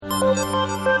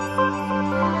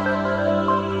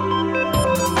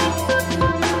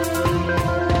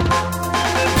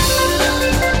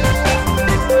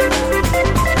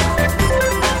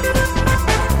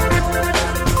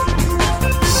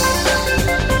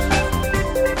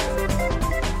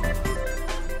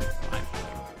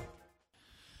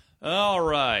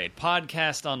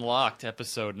Podcast Unlocked,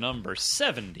 episode number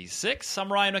 76.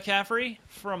 I'm Ryan McCaffrey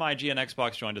from IGN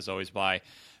Xbox, joined as always by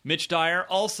Mitch Dyer,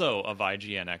 also of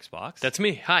IGN Xbox. That's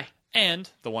me. Hi. And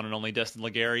the one and only Destin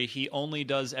Legary. He only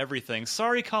does everything.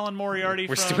 Sorry, Colin Moriarty.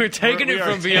 We're taking it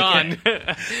from beyond.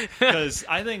 Because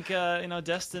I think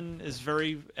Destin is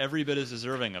every bit as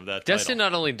deserving of that Destin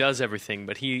title. not only does everything,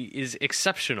 but he is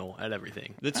exceptional at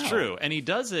everything. That's true. And he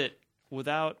does it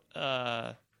without...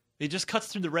 he just cuts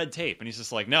through the red tape, and he's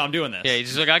just like, no, I'm doing this. Yeah, he's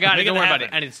just like, I got it, don't worry about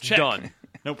it. And it's Check. done.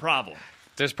 No problem.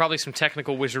 There's probably some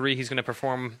technical wizardry he's going to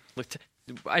perform.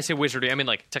 I say wizardry, I mean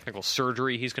like technical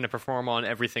surgery he's going to perform on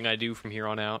everything I do from here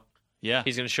on out. Yeah.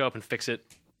 He's going to show up and fix it.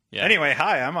 Yeah. Anyway,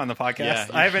 hi, I'm on the podcast. Yeah,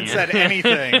 I haven't said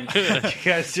anything. You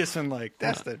guys just been like,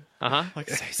 Destin. Like,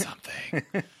 say something.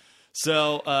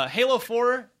 So, Halo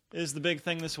 4 is the big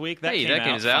thing this week. That came that out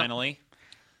game's out. finally.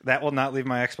 That will not leave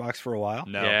my Xbox for a while.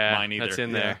 No, yeah, mine either. That's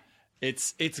in there.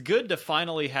 It's good to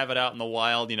finally have it out in the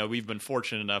wild. You know, we've been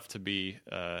fortunate enough to be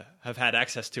have had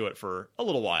access to it for a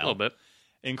little while. A little bit.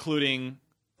 Including,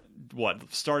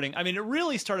 starting... I mean, it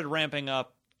really started ramping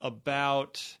up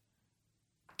about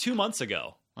 2 months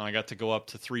ago. When I got to go up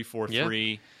to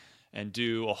 343 and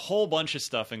do a whole bunch of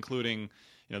stuff, including,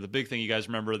 the big thing you guys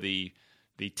remember, the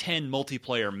 10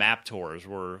 multiplayer map tours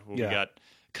where we got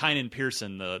Kynan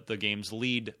Pearson, the game's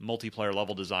lead multiplayer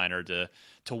level designer, to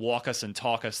walk us and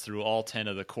talk us through all 10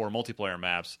 of the core multiplayer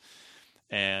maps.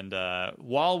 And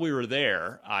while we were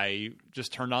there, I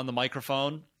just turned on the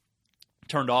microphone,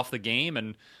 turned off the game,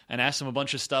 and asked him a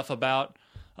bunch of stuff about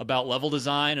level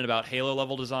design and about Halo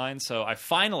level design. So I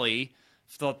finally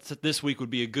thought that this week would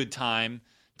be a good time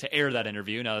to air that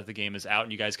interview now that the game is out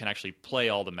and you guys can actually play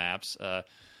all the maps.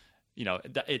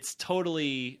 It's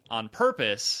totally on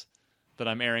purpose that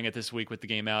I'm airing it this week with the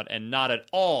game out, and not at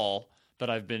all that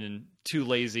I've been too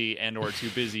lazy and or too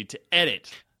busy to edit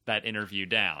that interview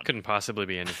down. Couldn't possibly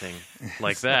be anything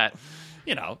like that.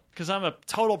 Because I'm a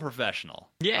total professional.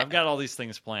 Yeah. I've got all these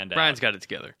things planned out. Brian's got it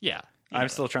together. Yeah. I'm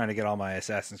still trying to get all my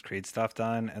Assassin's Creed stuff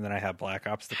done, and then I have Black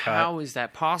Ops to cut. How is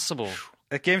that possible?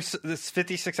 That game's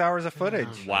 56 hours of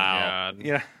footage. Wow.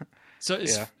 Yeah. So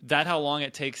is that how long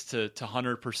it takes to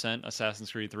 100%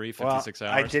 Assassin's Creed 3, 56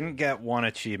 hours? I didn't get one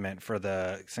achievement for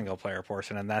the single-player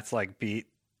portion, and that's like beat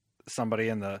somebody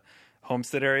in the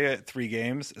Homestead area at 3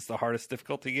 games. It's the hardest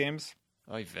difficulty games.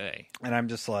 Oy vey. And I'm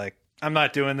just like, I'm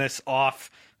not doing this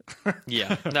off.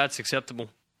 Yeah, that's acceptable.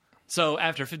 So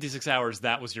after 56 hours,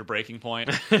 that was your breaking point?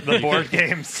 The board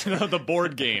games. The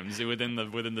board games within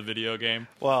the video game?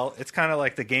 Well, it's kind of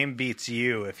like the game beats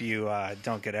you if you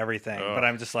don't get everything. But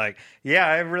I'm just like,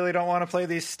 I really don't want to play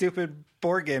these stupid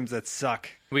board games that suck.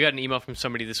 We got an email from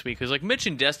somebody this week who's like, Mitch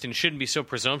and Destin shouldn't be so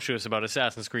presumptuous about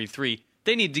Assassin's Creed 3.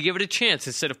 They need to give it a chance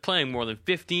instead of playing more than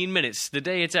 15 minutes the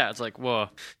day it's out. It's like, whoa,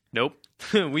 nope.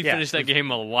 We finished that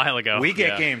game a while ago. We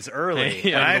get games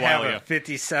early, and I have a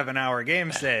 57-hour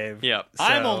game save. Yeah, so,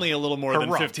 I'm only a little more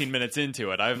than 15 minutes into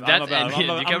it. I'm about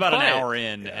an hour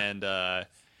in, and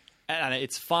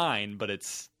it's fine, but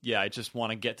I just want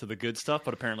to get to the good stuff,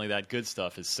 but apparently that good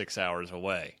stuff is 6 hours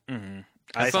away.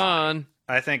 Mm-hmm. Fun.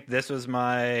 I think this is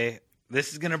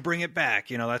going to bring it back.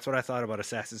 That's what I thought about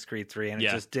Assassin's Creed 3, and it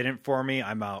just didn't for me.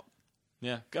 I'm out.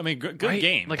 Yeah, I mean, good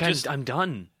game. Like, I'm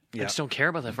done. I just don't care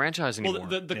about the franchise anymore.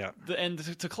 Well, and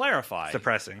to clarify... It's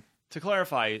depressing. To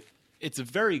clarify, it's a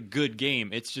very good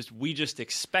game. It's just, we just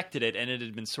expected it, and it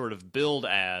had been sort of billed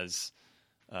as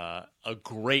a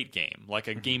great game, like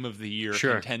a Game of the Year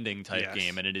contending type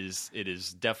game, and it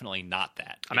is definitely not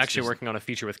that. I'm actually working on a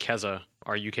feature with Keza,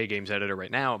 our UK games editor,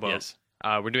 right now, about...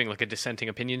 we're doing like a dissenting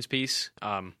opinions piece,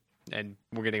 and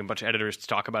we're getting a bunch of editors to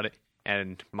talk about it,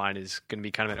 and mine is going to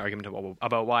be kind of an argument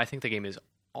about why I think the game is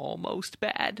almost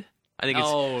bad. I think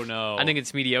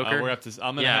it's mediocre.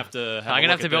 I'm gonna have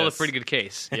to build a pretty good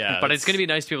case. Yeah, but it's gonna be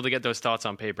nice to be able to get those thoughts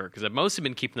on paper, because I've mostly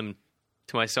been keeping them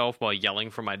to myself while yelling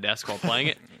from my desk while playing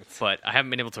it. But I haven't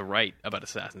been able to write about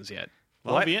Assassins yet.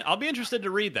 Well, I'll be interested to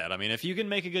read that. I mean, if you can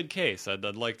make a good case, I'd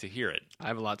like to hear it. I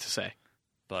have a lot to say,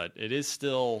 but it is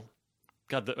still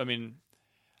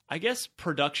I guess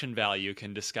production value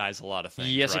can disguise a lot of things.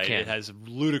 Yes, right? it can. It has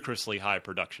ludicrously high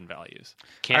production values.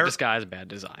 Can't disguise bad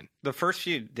design. The first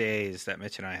few days that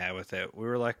Mitch and I had with it, we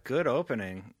were like, good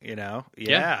opening,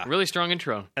 Yeah, really strong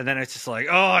intro. And then it's just like,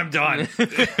 oh, I'm done.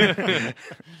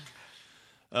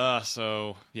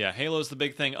 So yeah, Halo's the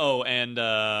big thing. Oh,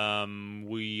 and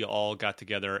we all got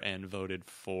together and voted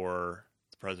for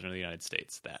the President of the United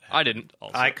States. That I didn't.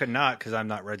 Also. I could not because I'm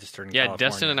not registered in California.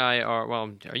 Destin and I are.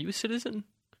 Well, are you a citizen?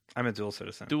 I'm a dual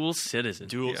citizen. Dual citizen.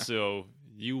 Dual. Yeah. So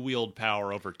you wield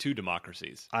power over 2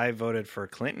 democracies. I voted for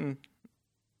Clinton.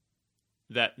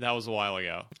 That was a while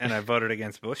ago. And I voted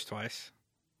against Bush twice.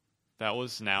 That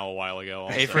was now a while ago.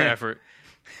 Also. A for effort.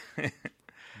 You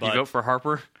vote for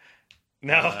Harper?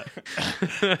 No.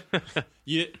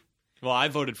 Well, I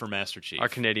voted for Master Chief. Our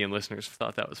Canadian listeners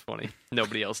thought that was funny.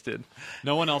 Nobody else did.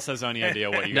 No one else has any idea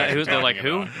what you guys are they're like,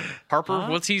 about. who? Harper? Huh?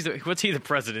 What's he the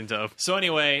president of? So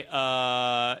anyway,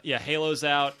 Halo's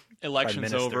out,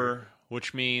 election's over,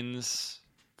 which means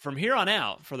from here on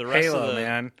out for the rest Halo, of the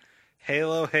man.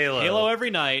 Halo every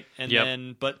night, and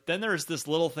then there's this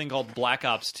little thing called Black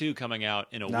Ops 2 coming out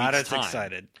in a week's time. Not as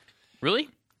excited. Really?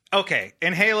 Okay,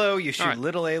 in Halo, you shoot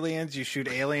little aliens. You shoot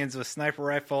aliens with sniper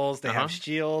rifles. They have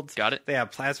shields. Got it. They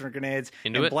have plasma grenades.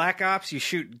 In Black Ops, you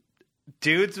shoot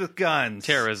dudes with guns.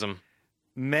 Terrorism.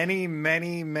 Many,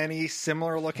 many, many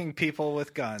similar-looking people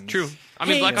with guns. True. I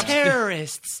mean, Black Ops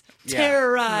terrorists,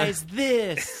 terrorize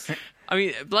this. I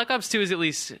mean, Black Ops 2 is at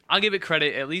least, I'll give it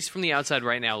credit, at least from the outside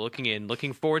right now,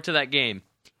 looking forward to that game.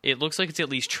 It looks like it's at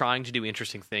least trying to do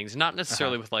interesting things. Not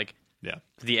necessarily with,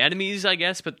 the enemies, I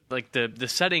guess, but, the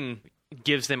setting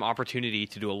gives them opportunity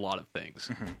to do a lot of things.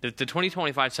 Mm-hmm. The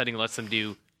 2025 setting lets them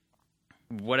do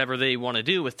whatever they want to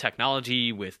do with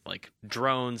technology, with,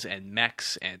 drones and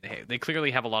mechs, and they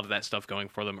clearly have a lot of that stuff going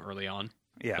for them early on.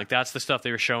 Yeah. That's the stuff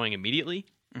they were showing immediately,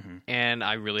 and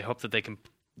I really hope that they can,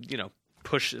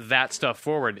 push that stuff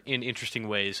forward in interesting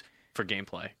ways for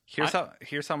gameplay.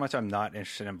 Here's how much I'm not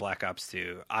interested in Black Ops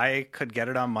 2. I could get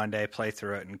it on Monday, play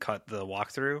through it, and cut the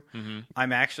walkthrough. Mm-hmm.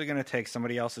 I'm actually going to take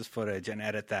somebody else's footage and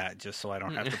edit that just so I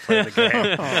don't have to play the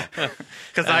game.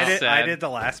 Because I did the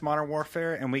last Modern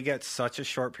Warfare, and we get such a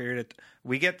short period.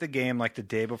 We get the game the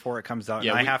day before it comes out,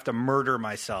 and I have to murder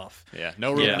myself. Yeah,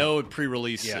 no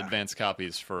pre-release advanced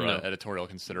copies for editorial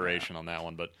consideration on that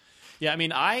one. But yeah, I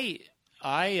mean, I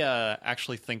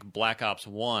actually think Black Ops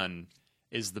 1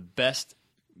 is the best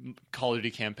Call of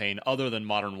Duty campaign other than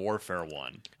Modern Warfare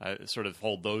 1. I sort of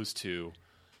hold those two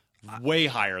way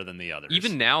higher than the others.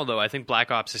 Even now, though, I think Black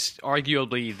Ops is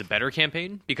arguably the better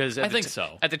campaign because I think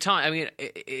so. At the time, I mean,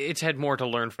 it's had more to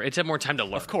learn for. It's had more time to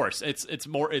learn. Of course, it's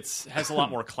more. It's has a lot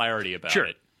more clarity about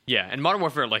it. Yeah, and Modern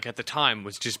Warfare, at the time,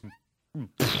 was just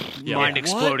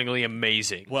mind-explodingly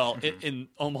amazing. Well, in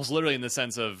almost literally in the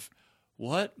sense of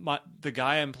the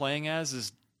guy I'm playing as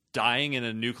is dying in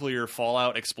a nuclear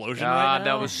fallout explosion right now?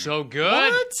 That was so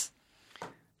good.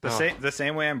 What? The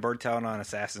same way I'm burnt out on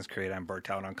Assassin's Creed, I'm burnt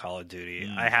out on Call of Duty.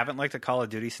 I haven't liked a Call of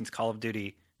Duty since Call of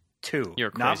Duty 2. You're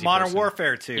a crazy not Modern person.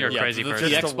 Warfare 2. You're a crazy person.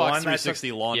 The Xbox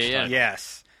 360 launch time.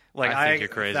 Yes. I think you're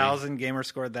crazy. 1,000 gamers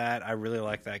scored that. I really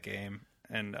like that game.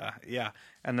 And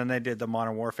and then they did the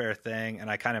Modern Warfare thing, and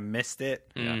I kind of missed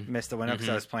it. Missed the window because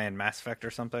I was playing Mass Effect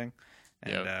or something.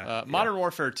 And, Modern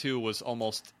Warfare 2 was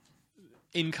almost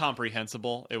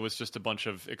incomprehensible. It was just a bunch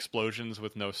of explosions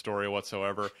with no story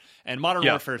whatsoever. And Modern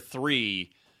Warfare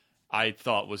 3, I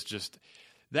thought was just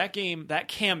that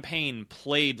campaign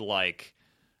played like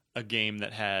a game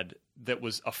that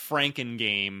was a Franken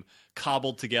game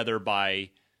cobbled together by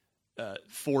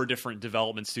 4 different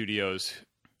development studios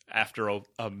after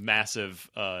a massive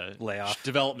layoff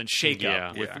development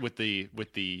shakeup with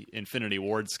the Infinity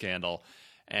Ward scandal.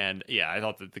 And I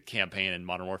thought that the campaign in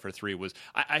Modern Warfare 3 was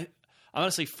I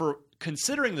honestly, for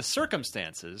considering the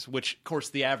circumstances, which of course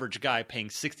the average guy paying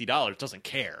 $60 doesn't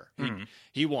care.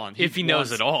 He wants if he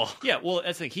knows it all. Yeah, well,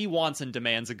 that's the thing. He wants and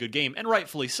demands a good game, and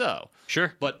rightfully so.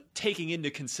 Sure. But taking into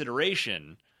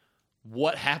consideration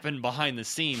what happened behind the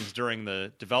scenes during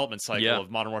the development cycle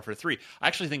of Modern Warfare 3, I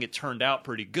actually think it turned out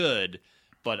pretty good,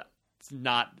 but it's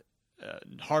not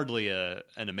hardly an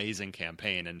amazing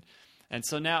campaign. And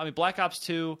so now, I mean, Black Ops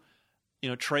 2,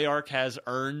 Treyarch has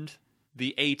earned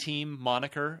the A-Team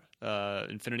moniker.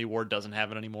 Infinity Ward doesn't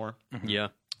have it anymore. Yeah.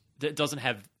 It doesn't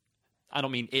have... I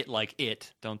don't mean it like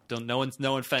it. Don't no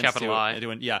offense Capital to I.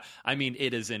 anyone. Yeah, I mean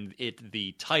it is in it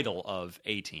the title of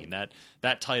A-Team.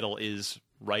 That title is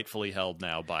rightfully held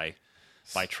now by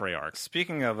Treyarch.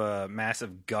 Speaking of a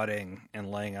massive gutting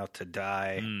and laying out to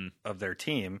die of their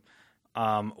team,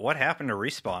 what happened to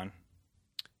Respawn?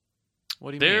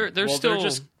 What do you mean? They're still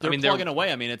they're plugging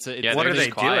away. I mean, it's what are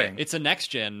they doing? It's a next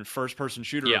gen first person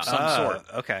shooter of some sort.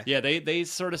 Okay. Yeah, they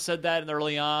sort of said that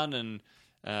early on, and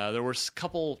there were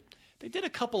They did a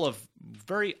couple of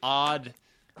very odd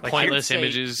pointless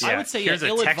images. I would say here's a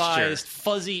ill-advised, texture.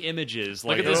 fuzzy images.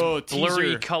 Look Like, at this blurry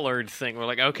teaser. colored thing. We're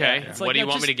like, okay, It's what like, do you no,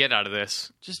 want me just- to get out of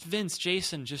this? Just Vince,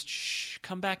 Jason, just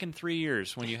come back in 3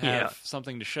 years when you have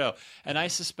something to show. And I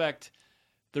suspect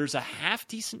there's a half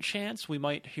decent chance we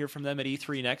might hear from them at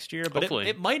E3 next year, but Hopefully.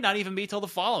 it might not even be till the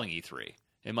following E3.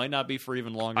 It might not be for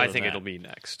even longer. I than think that. it'll be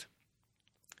next.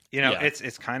 You know, Yeah.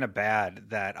 it's kind of bad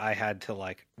that I had to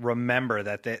like remember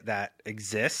that that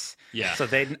exists. Yeah. So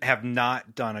they have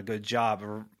not done a good job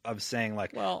of saying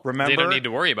like, Well, remember. They don't need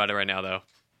to worry about it right now, though.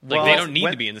 Like Well, they don't need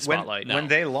when- to be in the when- spotlight. When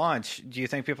they launch, do you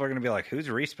think people are going to be like, "Who's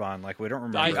Respawn?" Like we don't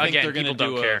remember. I think Again, they're going to people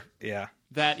do don't care. yeah.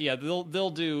 they'll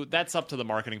do. That's up to the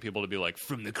marketing people to be like,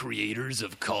 from the creators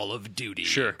of Call of Duty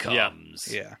Sure,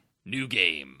 comes Yeah. new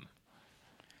game.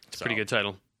 It's a pretty good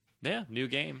title. Yeah, new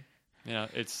game. You know,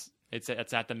 it's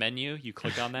at the menu. You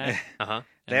click on that. Uh-huh.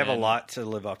 They have a then- lot to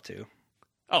live up to.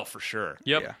 Oh, for sure.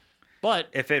 Yep. Yeah. But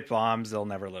If it bombs, they'll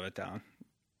never live it down.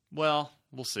 well,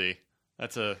 we'll see.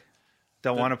 That's a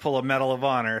Don't want to pull a Medal of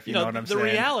Honor if you know what I'm the saying.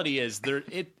 reality is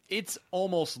it's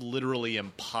almost literally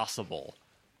impossible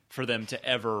for them to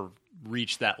ever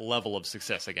reach that level of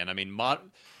success again. I mean,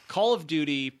 Call of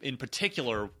Duty in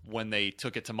particular, when they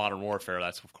took it to Modern Warfare,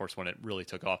 that's of course when it really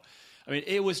took off. I mean,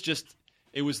 it was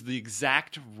the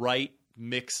exact right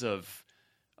mix of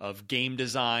game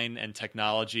design and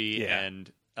technology Yeah.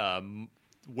 and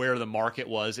where the market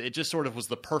was. It just sort of was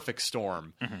the perfect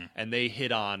storm, and they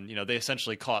hit on. You know, they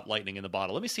essentially caught lightning in the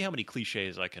bottle. Let me see how many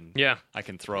cliches I can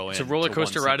throw in. It's a roller to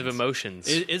coaster one ride of sentence. emotions.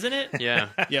 Isn't it? Yeah.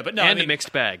 Yeah, but no, and I mean, a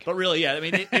mixed bag. But really, yeah, I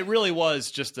mean, it really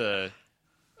was just a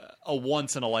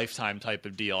once in a lifetime type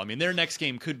of deal. I mean, their next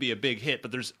game could be a big hit,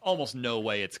 but there's almost no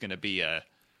way it's going to be a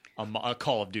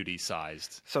Call of Duty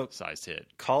sized hit.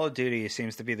 Call of Duty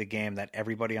seems to be the game that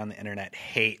everybody on the internet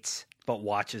hates but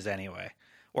watches anyway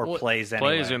or plays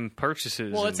anyway. Plays and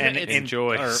purchases Well, and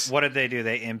enjoys. Or what did they do?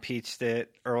 They impeached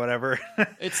it or whatever.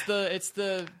 It's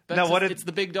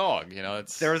the big dog. You know,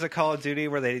 it's There was a Call of Duty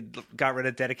where they got rid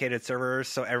of dedicated servers,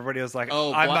 so everybody was like,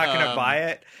 Oh, I'm not going to buy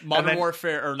it. Modern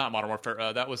Warfare, or not Modern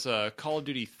Warfare. That was Call of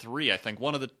Duty 3, I think.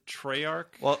 One of the Treyarch.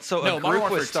 Well, so No, a Modern group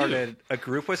Warfare was started. 2. A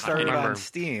group was started remember. on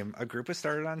Steam.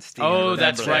 Oh,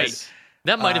 that's Remember right. this.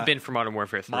 That might have been for Modern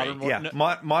Warfare 3. Yeah,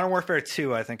 No. Modern Warfare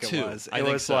 2, I think it 2, was. I It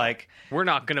think was so. like, We're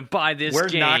not going to buy this we're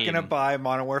game. not going to buy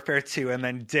Modern Warfare 2. And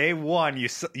then day one,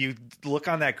 you look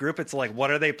on that group, it's like,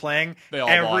 what are they playing? They all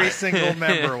bought Every it. single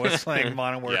member was playing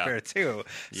Modern Warfare 2.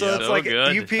 So Yeah. it's So like,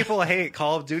 good. you people hate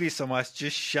Call of Duty so much,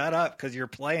 just shut up because you're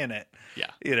playing it. Yeah.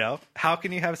 You know? How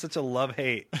can you have such a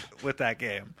love-hate with that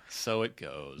game? So it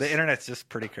goes. The internet's just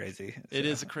pretty crazy. It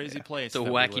is a crazy place. It's a that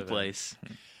we wacky live in. place.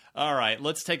 All right,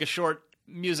 let's take a short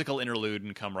musical interlude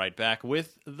and come right back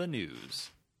with the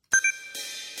news.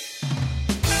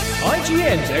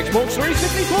 IGN's Xbox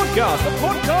 360 podcast, the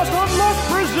podcast unlocked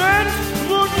presents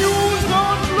the news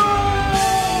unlocked.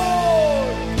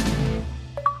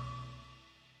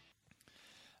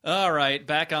 All right,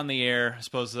 back on the air. I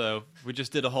suppose we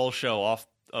just did a whole show off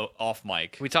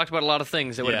mic. We talked about a lot of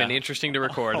things that would have Yeah. been interesting to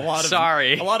record. A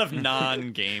lot of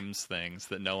non-games things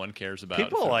that no one cares about.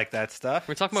 People like that stuff.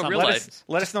 We're talking about Some real let life.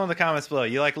 Let us know in the comments below.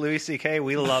 You like Louis C.K.?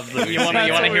 We love Louis You want C.K.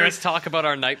 to hear us talk about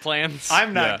our night plans?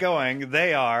 I'm not Yeah. going.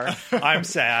 They are. I'm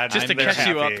sad. Just to They're catch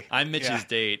you happy. up. I'm Mitch's Yeah.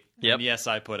 date. Yep. And yes,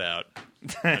 I put out.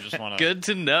 I just want to Good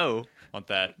to know. want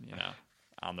that,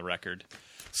 on the record.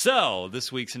 So,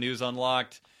 this week's News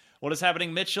Unlocked. What is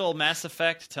happening, Mitchell? Mass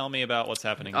Effect. Tell me about what's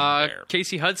happening there.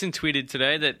 Casey Hudson tweeted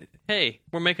today that, hey,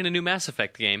 we're making a new Mass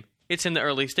Effect game. It's in the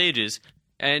early stages.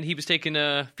 And he was taking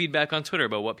feedback on Twitter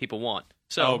about what people want.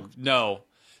 So, Oh, no.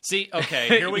 See, okay,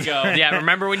 here we go. yeah,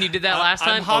 remember when you did that last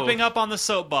time? I'm hopping up on the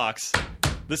soapbox.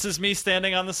 This is me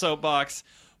standing on the soapbox.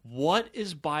 What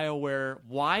is BioWare?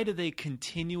 Why do they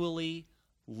continually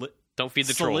Don't feed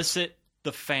the trolls. solicit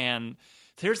the fan?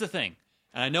 Here's the thing.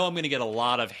 And I know I'm going to get a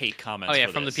lot of hate comments. Oh, yeah,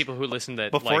 for from the this. people who listen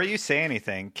that Before you say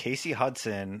anything, Casey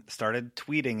Hudson started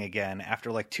tweeting again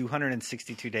after like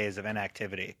 262 days of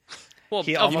inactivity. Well,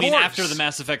 He of almost- You mean course. after the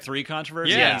Mass Effect 3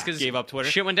 controversy? Yeah, he gave up Twitter.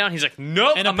 Shit went down. He's like,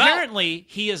 nope, And I'm out. apparently,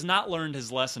 he has not learned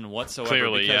his lesson whatsoever.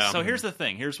 Clearly, because, yeah. So here's the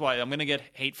thing. Here's why I'm going to get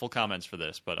hateful comments for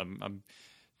this, but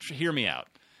hear me out.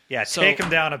 Yeah, So- take him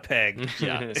down a peg.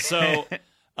 Yeah. So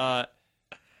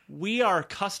we are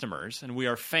customers and we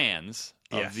are fans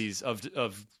of Yes. these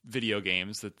of video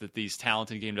games that these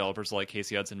talented game developers like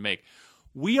Casey Hudson make.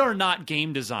 We are not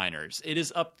game designers. It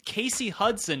is up. Casey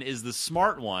Hudson is the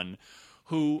smart one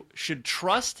who should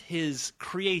trust his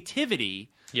creativity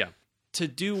Yeah. to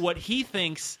do what he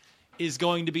thinks is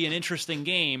going to be an interesting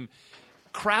game.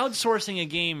 Crowdsourcing a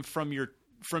game from your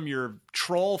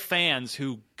troll fans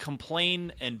who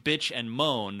complain and bitch and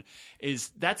moan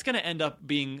that's going to end up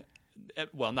being,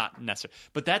 well, not necessarily,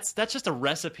 but that's just a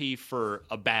recipe for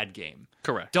a bad game.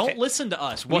 Correct. Don't listen to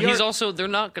us. Well, they're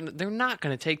not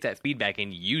gonna take that feedback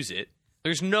and use it.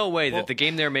 There's no way that the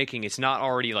game they're making is not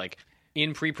already like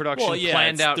in pre-production,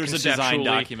 planned out. There's a design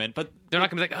document, but they're not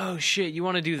gonna be like, oh shit, you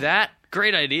want to do that?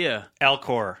 Great idea.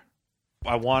 Elcor.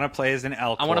 I want to play as an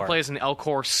Elcor. I want to play as an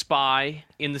Elcor spy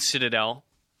in the Citadel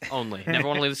only. Never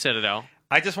want to leave the Citadel.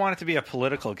 I just want it to be a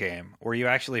political game where you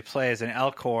actually play as an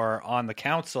Elcor on the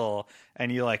council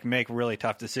and you like make really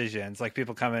tough decisions. Like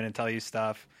people come in and tell you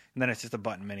stuff, and then it's just a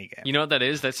button mini game. You know what that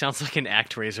is? That sounds like an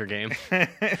ActRaiser game.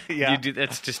 Yeah,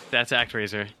 that's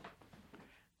ActRaiser.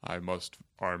 I must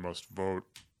vote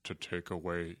to take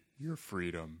away your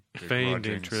freedom. Feigned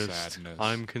begrudging interest. Sadness.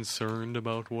 I'm concerned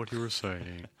about what you're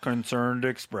saying. concerned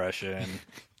expression.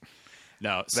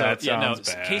 No, That sounds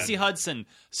bad. Casey Hudson,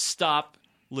 stop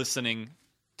listening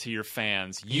to your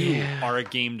fans. You are a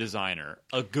game designer,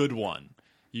 a good one.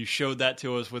 You showed that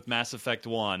to us with Mass Effect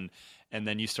 1, and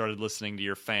then you started listening to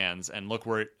your fans, and look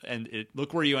where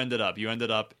you ended up. You ended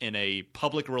up in a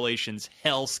public relations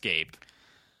hellscape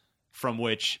from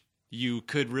which you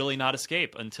could really not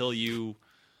escape until you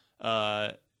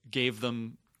gave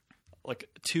them like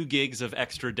 2 gigs of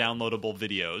extra downloadable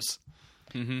videos.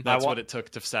 Mm-hmm. That's what it took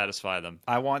to satisfy them.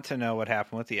 I want to know what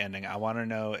happened with the ending. I want to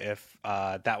know if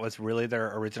that was really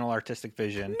their original artistic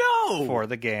vision for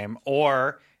the game,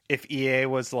 or if EA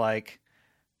was like,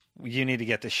 you need to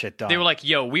get this shit done. They were like,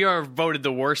 yo, we are voted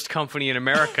the worst company in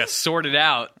America. Sort it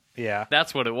out. yeah.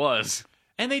 That's what it was.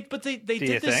 And they Do did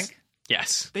you this. think?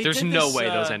 Yes. They There's did no this, way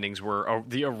those endings were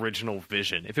the original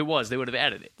vision. If it was, they would have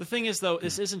added it. The thing is, though,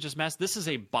 this isn't just this is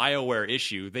a BioWare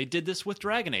issue. They did this with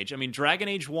Dragon Age. I mean, Dragon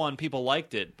Age 1, people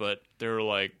liked it, but they were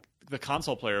like, the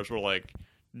console players were like,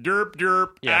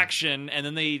 derp, action, and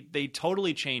then they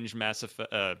totally changed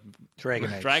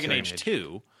Dragon Age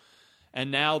 2, and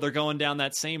now they're going down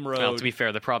that same road. Well, to be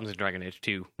fair, the problems in Dragon Age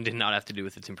 2 did not have to do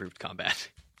with its improved combat.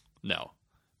 No.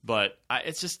 But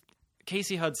it's just,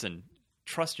 Casey Hudson,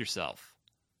 trust yourself.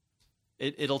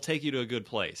 It'll take you to a good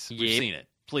place. We've seen it.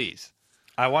 Please.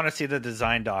 I want to see the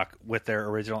design doc with their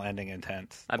original ending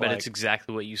intent. I bet it's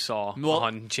exactly what you saw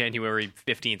on January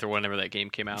 15th or whenever that game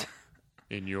came out.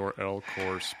 In your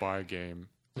Elcor spy game,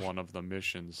 one of the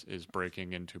missions is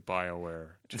breaking into BioWare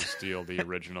to steal the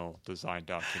original design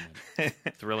document.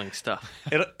 Thrilling stuff.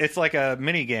 It's like a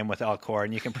mini game with Elcor,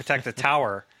 and you can protect the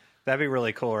tower. That'd be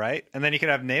really cool, right? And then you could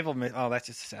have naval. Oh, that's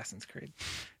just Assassin's Creed.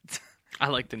 I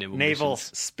like the naval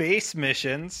missions. Space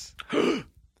missions.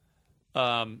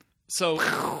 So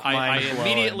I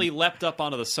immediately leapt up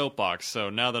onto the soapbox. So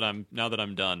now that I'm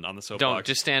done on the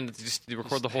soapbox, Don't just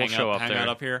record the whole show up there. Hang out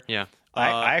up here. Yeah.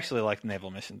 I actually like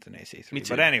naval missions in AC3. Me too.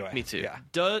 But anyway, Me too. Yeah.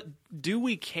 Do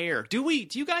we care? Do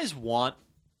you guys want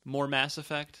more Mass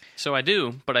Effect? So I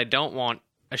do, but I don't want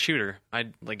a shooter.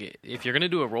 If you're going to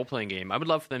do a role playing game, I would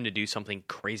love for them to do something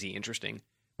crazy interesting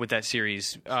with that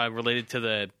series, related to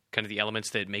the kind of the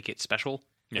elements that make it special.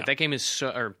 Yeah. If that game is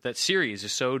that series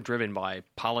is so driven by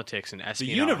politics and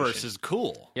espionage. The universe is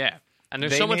cool. Yeah, and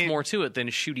there's so much more to it than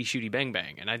shooty bang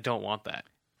bang, and I don't want that.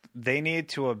 They need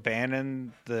to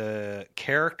abandon the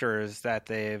characters that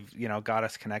they've got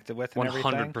us connected with.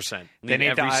 100%. They need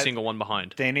every single one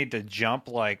behind. They need to jump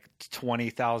like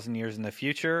 20,000 years in the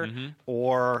future, Mm-hmm.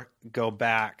 or go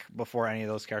back before any of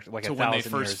those characters, like To when they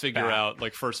first figure out,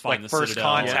 first find the First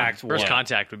Citadel. Contact. First War.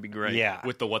 Contact would be great. Yeah,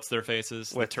 With the what's their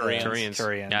faces, with the Turians.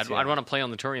 Turians. Yeah, I'd want to play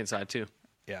on the Turian side too.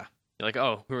 Yeah. You're like,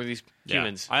 oh, who are these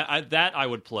humans? Yeah. I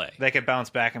would play. They could bounce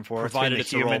back and forth Provided between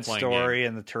it's the a human role-playing story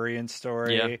and the Turian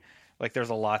story. Yeah. Like, there's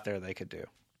a lot there they could do.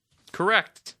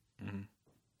 Correct.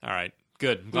 All right,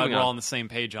 good. I'm glad Moving we're on. all on the same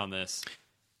page on this.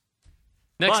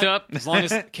 Next But up, as long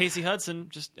as Casey Hudson,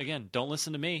 just again, don't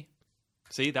listen to me.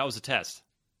 See, that was a test.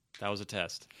 That was a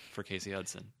test for Casey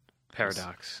Hudson.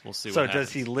 Paradox. We'll see. So what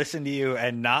does he happens. listen to you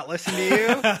and not listen to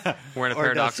you? We're in a Or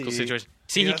does paradoxical he- situation.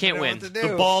 See, he doesn't can't know win. what to do.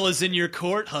 The ball is in your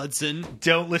court, Hudson.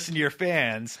 Don't listen to your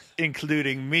fans,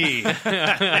 including me.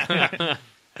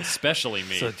 Especially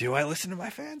me. So do I listen to my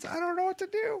fans? I don't know what to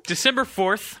do. December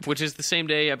 4th, which is the same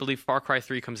day I believe Far Cry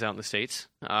 3 comes out in the States,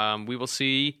 we will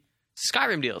see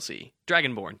Skyrim DLC,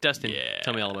 Dragonborn. Dustin, Yeah.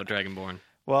 tell me all about Dragonborn.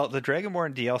 Well, the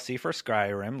Dragonborn DLC for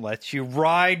Skyrim lets you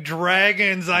ride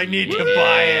dragons. I need to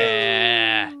buy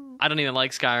it. Yeah. I don't even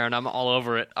like Skyrim. I'm all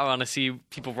over it. I want to see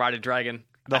people ride a dragon.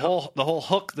 The whole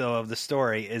hook though of the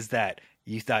story is that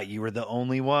you thought you were the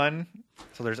only one.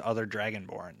 So there's other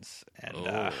Dragonborns, and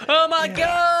Oh my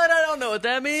god, I don't know what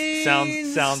that means.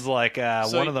 sounds like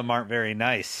So one of them aren't very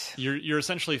nice. You're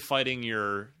essentially fighting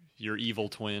your your evil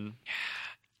twin.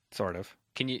 Sort of.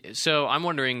 Can you? So I'm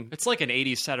wondering. It's like an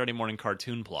 '80s Saturday morning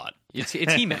cartoon plot. It's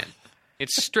He-Man.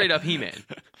 It's straight up He-Man.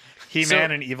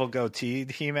 He-Man and evil goatee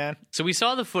He-Man. So we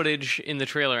saw the footage in the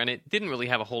trailer, and it didn't really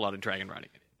have a whole lot of dragon riding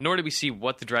in it. Nor did we see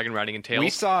what the dragon riding entails. We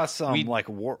saw some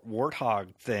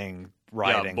warthog thing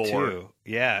riding boar. too.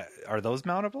 Yeah, are those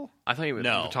mountable? I thought you were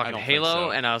No, I talking don't Halo, think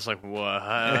so. and I was like,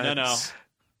 what? No.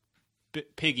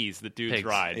 Piggies that dudes Pigs.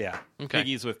 ride. Yeah. Okay.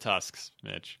 Piggies with tusks,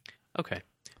 Mitch. Okay.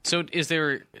 So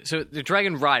the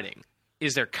dragon riding,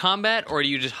 is there combat, or do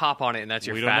you just hop on it and that's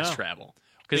your We don't fast know. travel?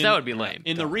 Because that would be lame.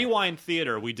 In the Rewind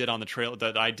Theater we did on the trailer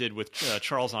that I did with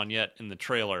Charles Onyett in the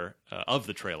trailer of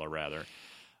the trailer rather,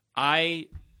 I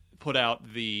put out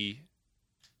the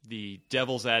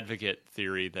devil's advocate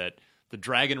theory that the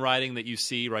dragon riding that you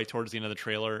see right towards the end of the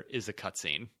trailer is a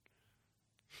cutscene,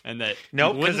 and that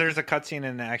Nope, because there's a cutscene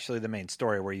in actually the main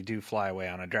story where you do fly away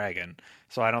on a dragon.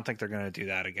 So I don't think they're going to do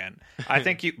that again. I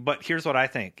think but here's what I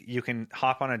think: you can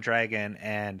hop on a dragon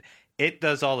and it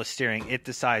does all the steering. It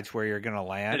decides where you're going to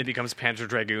land, and it becomes Panzer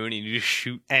Dragoon, and you just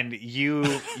shoot. and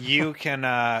you can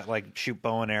like shoot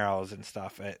bow and arrows and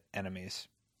stuff at enemies.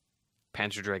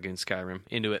 Panzer Dragoon Skyrim.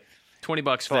 Into it.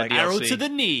 $20 for Like that DLC. arrow to the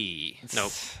knee.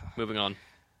 Nope. Moving on.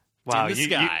 Wow, in the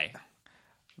sky.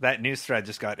 that news thread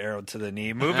just got arrowed to the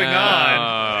knee. Moving on.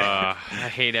 I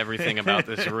hate everything about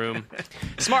this room.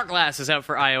 Smart Glass is out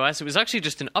for iOS. It was actually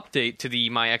just an update to the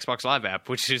My Xbox Live app,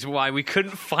 which is why we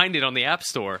couldn't find it on the App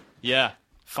Store. Yeah,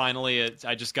 finally,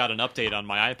 I just got an update on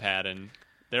my iPad, and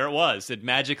there it was. It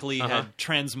magically had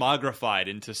transmogrified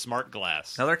into Smart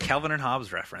Glass. Another Calvin and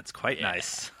Hobbes reference. Quite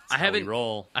nice. I haven't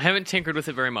roll. I haven't tinkered with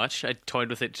it very much. I toyed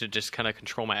with it to just kind of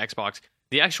control my Xbox.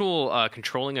 The actual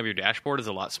controlling of your dashboard is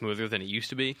a lot smoother than it used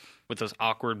to be, with those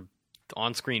awkward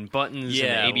on-screen buttons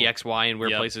Yeah, and the ABXY in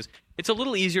weird yep. places. It's a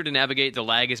little easier to navigate. The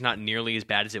lag is not nearly as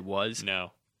bad as it was.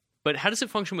 No. But how does it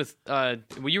function with... well,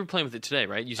 you were playing with it today,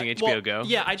 right? Using HBO Go?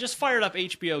 Yeah, I just fired up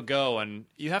HBO Go, and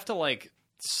you have to, like,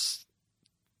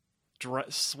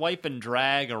 swipe and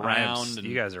drag around. And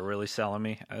You guys are really selling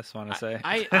me. I just want to say.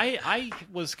 I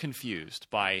was confused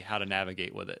by how to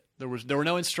navigate with it. There were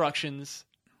no instructions,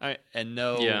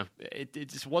 it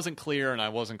just wasn't clear, and I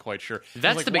wasn't quite sure.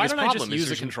 That's like, the biggest why don't problem. I just use a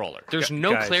there's- controller? There's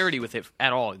no Guys. clarity with it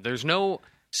at all. There's no...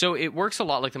 So it works a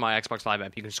lot like the My Xbox Live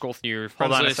app. You can scroll through your Hold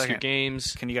friends on a list, your second.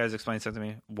 games. Can you guys explain something to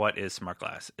me? What is Smart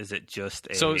Glass? Is it just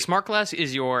a... So Smart Glass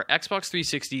is your Xbox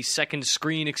 360 second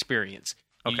screen experience.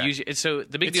 You Okay. use, so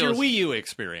the big It's deal your is... Wii U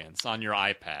experience on your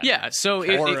iPad. Yeah, so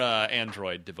or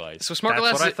Android device. So Smart That's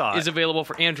Glass what I thought. is available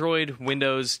for Android,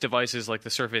 Windows devices like the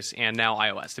Surface, and now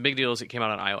iOS. The big deal is it came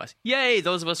out on iOS. Yay!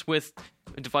 Those of us with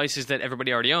devices that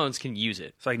everybody already owns can use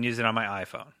it. So I can use it on my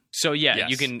iPhone. So yeah, Yes.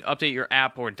 you can update your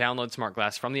app or download Smart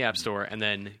Glass from the App Store, and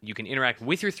then you can interact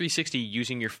with your 360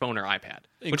 using your phone or iPad,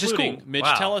 which is Including- cool. Mitch,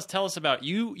 Wow. tell us about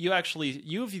you.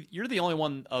 You're the only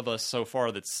one of us so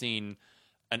far that's seen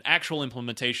an actual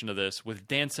implementation of this with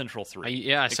Dance Central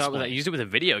 3. I saw it. I Explain. used it with a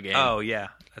video game. Oh, yeah.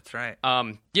 That's right.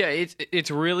 Yeah,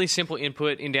 it's really simple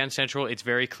input in Dance Central. It's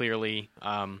very clearly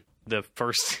the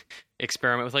first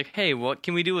experiment with like, hey, what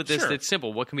can we do with this Sure. that's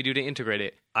simple? What can we do to integrate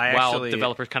it? I While actually-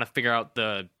 developers kind of figure out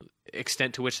the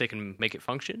extent to which they can make it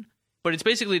function. But it's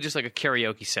basically just like a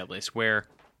karaoke set list where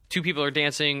two people are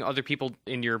dancing, other people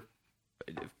in your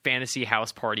fantasy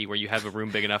house party where you have a room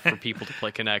big enough for people to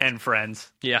play Connect. And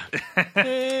friends. Yeah.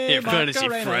 Hey, Yeah, fantasy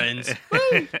Macarena.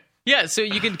 friends. Yeah, so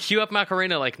you can queue up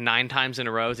Macarena like 9 times in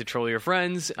a row to troll your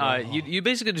friends. You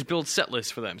basically just build set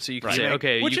lists for them. So you can say,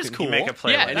 okay, Which you is can cool. make a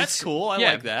playlist. Yeah, and That's it's- cool. I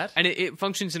yeah, like that. And it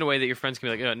functions in a way that your friends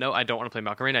can be like, no, I don't want to play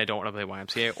Macarena. I don't want to play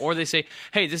YMCA. Or they say,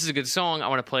 hey, this is a good song. I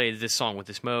want to play this song with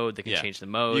this mode. They can change the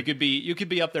mode. You could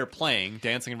be up there playing,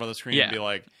 dancing in front of the screen, Yeah. and be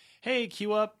like, "Hey,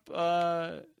 queue up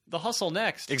the Hustle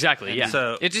next." Exactly, yeah.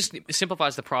 So- it just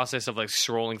simplifies the process of like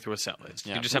scrolling through a set list.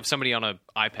 Yeah. You just have somebody on an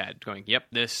iPad going, yep,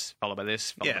 this, followed by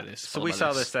this, followed Yeah. by this. So followed we by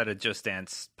saw this at a Just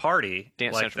Dance party.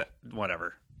 Dance like Central.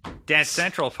 Whatever. Dance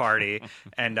Central party.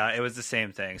 And it was the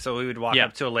same thing. So we would walk Yeah.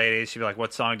 up to a lady. She'd be like,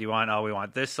 what song do you want? Oh, we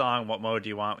want this song. What mode do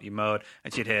you want? You mode.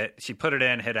 And she'd put it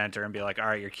in, hit enter, and be like, all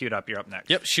right, you're queued up. You're up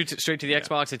next. Yep, shoots it straight to the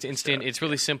Xbox. It's instant. It's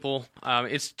really simple.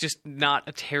 It's just not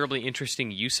a terribly interesting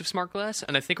use of Smart Glass,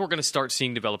 and I think we're going to start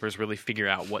seeing developers really figure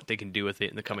out what they can do with it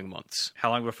in the coming months.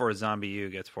 How long before Zombie U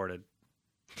gets ported?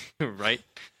 Right?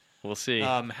 We'll see.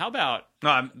 How about No,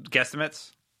 I'm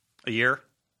guesstimates. A year?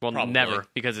 well, probably. never,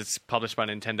 because it's published by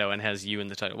Nintendo and has U in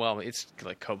the title. Well, it's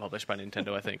like co-published by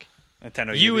Nintendo, I think.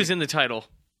 Nintendo U U is in the title.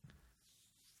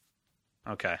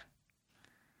 Okay.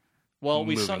 Well,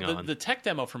 we saw Moving on. the tech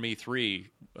demo from E3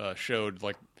 showed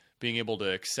like being able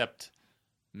to accept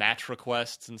match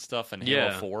requests and stuff in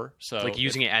Halo 4. So like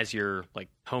using it as your like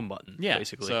home button,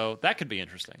 basically. So that could be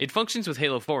interesting. It functions with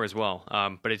Halo 4 as well,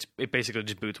 but it basically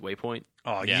just boots Waypoint.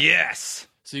 Oh, yes!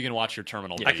 So you can watch your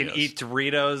terminal videos. I can eat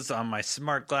Doritos on my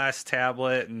smart glass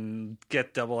tablet and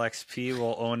get double XP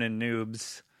while owning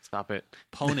noobs. Stop it.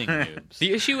 Poning noobs.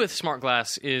 The issue with Smart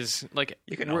Glass is like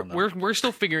we're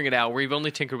still figuring it out. We've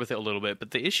only tinkered with it a little bit,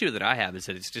 but the issue that I have is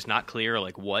that it's just not clear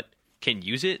like what can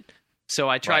use it. So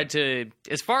I tried to,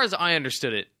 as far as I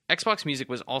understood it, Xbox Music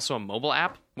was also a mobile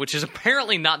app, which is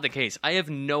apparently not the case. I have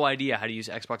no idea how to use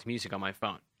Xbox Music on my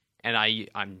phone, and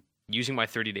I'm using my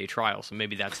 30-day trial, so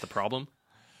maybe that's the problem.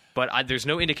 But there's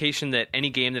no indication that any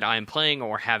game that I am playing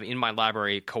or have in my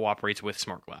library cooperates with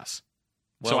Smart Glass.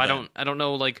 Well, so I don't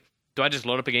know, like, do I just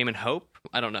load up a game and hope?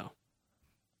 I don't know.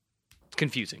 It's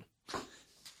confusing.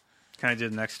 Can I do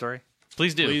the next story?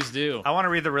 Please do. Please do. I want to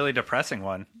read the really depressing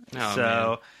one. Oh, so,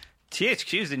 man.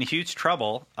 THQ's in huge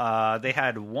trouble. They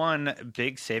had one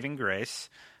big saving grace.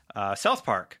 South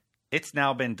Park. It's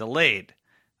now been delayed.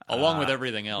 Along with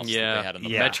everything else that they had in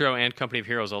the Metro and Company of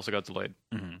Heroes also got delayed.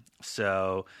 Mm-hmm.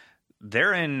 So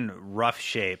they're in rough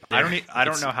shape. I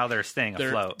don't know how they're staying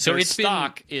afloat. So its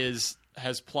stock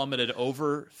has plummeted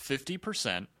over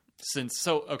 50% since.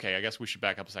 So okay, I guess we should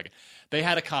back up a second. They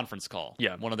had a conference call,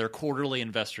 one of their quarterly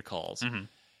investor calls,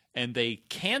 and they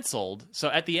canceled. So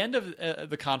at the end of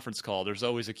the conference call, there's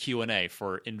always a Q&A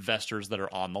for investors that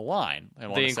are on the line.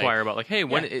 They inquire about like, hey,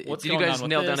 when did you guys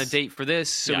nail down a date for this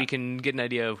so we can get an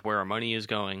idea of where our money is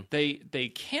going?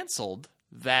 They canceled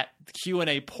that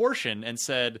Q&A portion and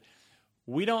said,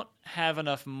 we don't have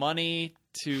enough money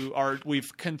to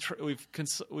we've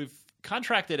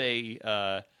contracted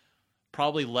a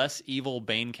probably less evil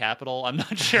Bain Capital. I'm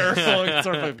not sure what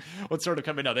sort of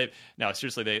company. No,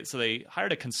 seriously. They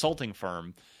hired a consulting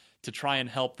firm to try and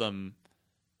help them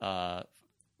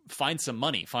find some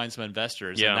money, find some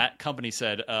investors. And that company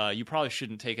said, you probably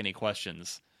shouldn't take any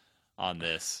questions on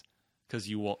this because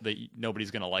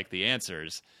nobody's going to like the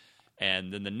answers.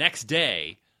 And then the next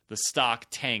day, the stock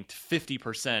tanked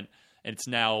 50%, and it's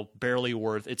now barely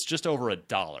worth. It's just over $1.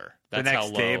 That's the next how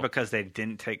low. day because they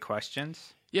didn't take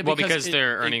questions. Yeah, because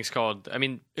their earnings called. I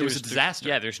mean, it was a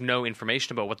disaster. There's no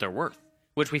information about what they're worth,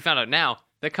 which we found out now.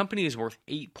 The company is worth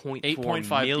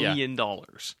 $8.4 million.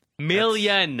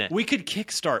 Million. We could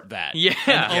kickstart that. Yeah,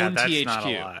 and own that's THQ. Not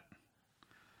a lot.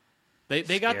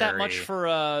 They got that much for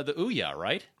the Ouya,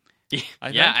 right?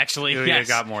 Actually, Ouya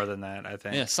got more than that. I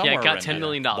think. Yeah, somewhere it got $10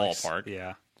 million ballpark.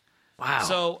 Yeah. Wow.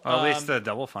 So at least the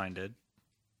Double Fine did.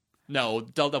 No,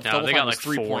 Double Fine got was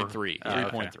like 3.3.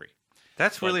 3.3. Okay.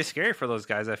 That's really scary for those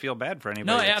guys. I feel bad for anybody.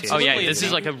 No, absolutely. Oh yeah, this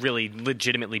is like a really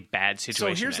legitimately bad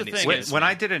situation. So here's the thing: when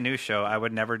I did a news show, I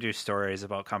would never do stories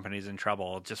about companies in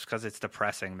trouble just because it's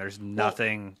depressing. There's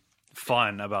nothing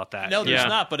fun about that. No, there's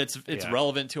not, but it's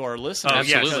relevant to our listeners. Oh,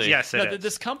 absolutely. Yes, it is.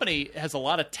 This company has a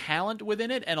lot of talent within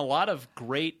it and a lot of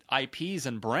great IPs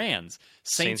and brands.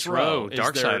 Saints Row,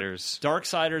 Darksiders.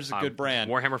 Darksiders is a good brand.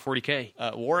 Warhammer 40K.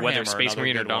 Warhammer, whether Space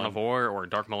Marine or Dawn one. of War or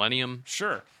Dark Millennium.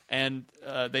 Sure. And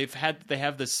they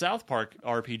have the South Park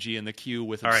RPG in the queue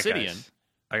with All right, Obsidian. guys.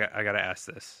 I got to ask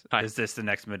this. Hi. Is this the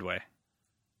next Midway?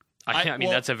 I mean,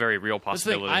 that's a very real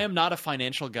possibility. I am not a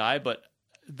financial guy, but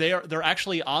they're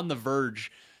actually on the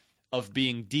verge of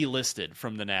being delisted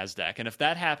from the NASDAQ. And if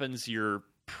that happens, you're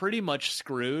pretty much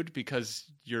screwed because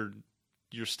your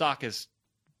stock is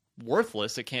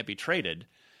worthless. It can't be traded.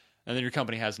 And then your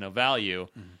company has no value.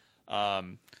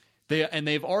 Mm-hmm.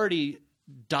 They've already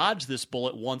dodged this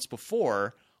bullet once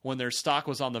before when their stock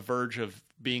was on the verge of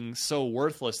being so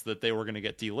worthless that they were going to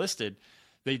get delisted.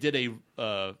 They did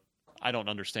I don't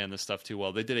understand this stuff too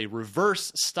well. They did a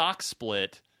reverse stock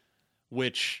split,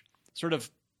 which sort of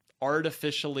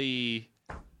artificially...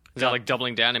 Is that like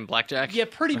doubling down in blackjack? Yeah,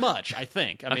 pretty much, I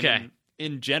think. I mean,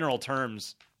 in general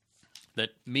terms that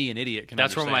me, an idiot, can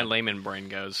That's understand. where my layman brain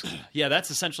goes. Yeah,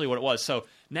 that's essentially what it was. So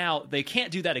now they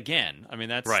can't do that again. I mean,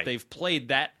 they've played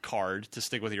that card, to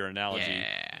stick with your analogy.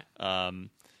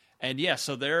 Yeah.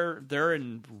 So they're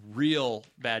in real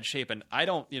bad shape, and I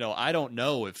don't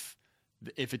know if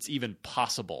it's even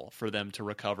possible for them to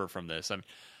recover from this.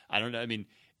 I don't know.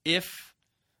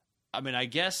 I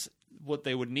guess what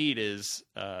they would need is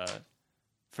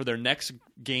for their next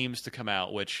games to come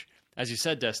out, which, as you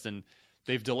said, Destin,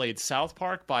 they've delayed South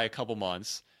Park by a couple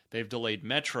months. They've delayed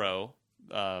Metro.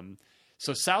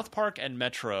 So South Park and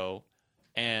Metro,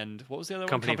 and what was the other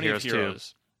Company one? Company of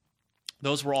Heroes.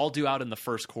 Those were all due out in the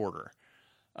first quarter.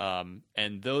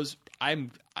 And those,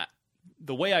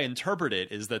 the way I interpret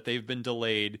it is that they've been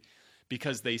delayed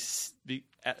because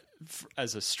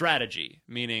as a strategy,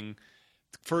 meaning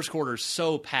first quarter is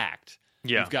so packed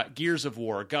Yeah. You've got Gears of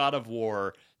War, God of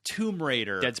War, Tomb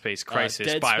Raider, Dead Space, Crysis,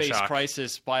 Dead BioShock. Space,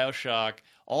 Crysis, BioShock,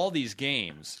 all these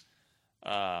games.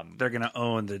 They're going to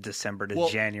own the December to Well-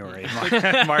 January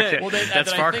market. Well,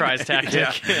 That's Far Cry's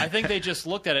tactic. I think they just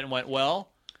looked at it and went, well,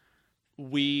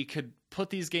 we could put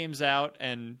these games out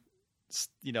and,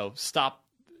 stop,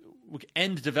 we could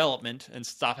end development and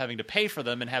stop having to pay for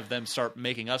them and have them start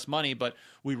making us money, but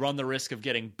we run the risk of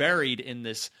getting buried in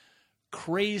this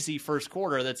crazy first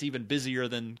quarter that's even busier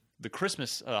than the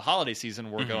Christmas holiday season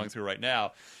we're going through right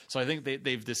now. So I think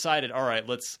they've decided, all right,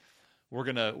 we're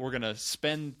gonna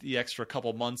spend the extra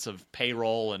couple months of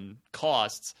payroll and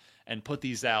costs and put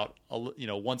these out,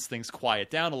 once things quiet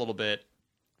down a little bit,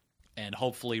 and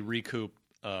hopefully recoup,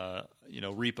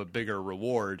 reap a bigger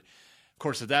reward. Of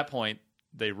course, at that point,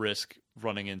 they risk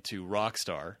running into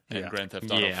Rockstar and Grand Theft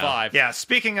Auto 5. Yeah,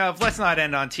 speaking of, let's not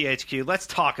end on THQ. Let's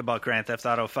talk about Grand Theft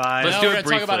Auto 5. Let's No, do we're it gonna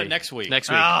briefly. talk about it next week. Next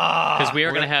week. Because we are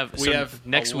going to have We have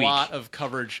next a week. lot of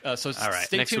coverage. So right,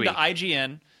 stay next tuned week. to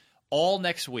IGN all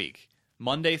next week.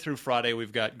 Monday through Friday,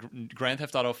 we've got Grand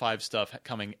Theft Auto 5 stuff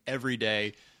coming every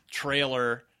day.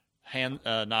 Trailer,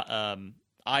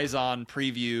 eyes on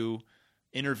preview,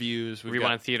 interviews. We've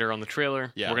Rewind got Theater on the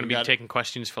trailer. Yeah, We're going to we be got- taking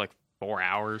questions for like 4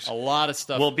 hours. a lot of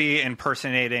stuff. We'll be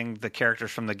impersonating the characters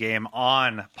from the game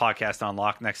on Podcast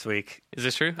Unlocked next week. Is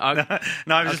this true? No,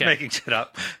 I'm just Okay. making shit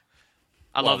up.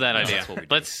 I love that no, idea. that's what we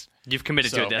do. You've committed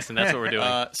to So- it, Destin. That's what we're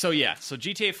doing. So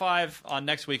GTA 5 on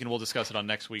next week, and we'll discuss it on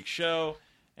next week's show.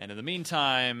 And in the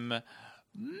meantime,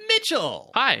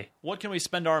 Mitchell, Hi. what can we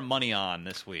spend our money on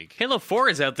this week? Halo 4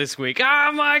 is out this week.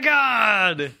 Oh my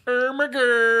god! Oh my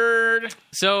god!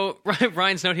 So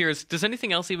Ryan's note here is: does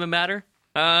anything else even matter?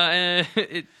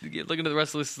 Looking at the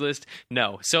rest of this list,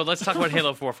 no. So let's talk about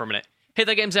Halo 4 for a minute. Hey,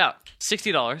 that game's out.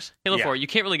 $60. Halo Yeah. 4. You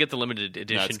can't really get the limited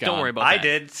edition. it's Don't gone. worry about I that.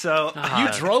 did, so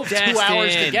You drove 2 Destin.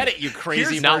 hours to get it, you crazy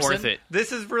Here's Not person. worth it.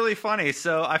 this is really funny.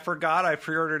 So I forgot I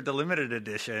pre-ordered the limited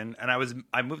edition, and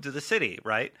I moved to the city,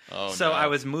 right? Oh, so no. I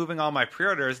was moving all my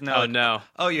pre-orders. Oh, no.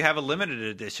 Oh, you have a limited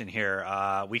edition here.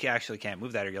 We actually can't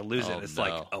move that, or you'll lose Oh, it. It's no.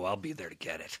 like, I'll be there to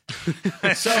get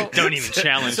it. So Don't even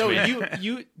challenge So me.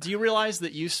 you do you realize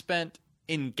that you spent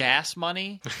in gas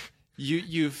money?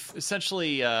 You've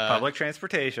essentially Public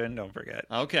transportation, don't forget.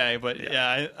 Okay, but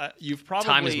you've probably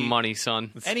Time is money,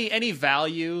 son. Any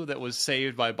value that was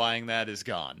saved by buying that is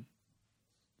gone.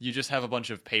 You just have a bunch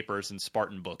of papers and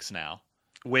Spartan books now.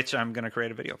 Which I'm going to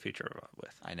create a video feature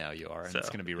with. I know you are, and So, it's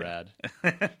going to be rad.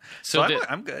 So the-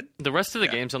 I'm good. The rest of the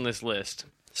games on this list.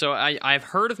 So I've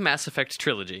heard of Mass Effect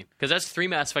Trilogy because that's 3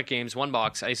 Mass Effect games, 1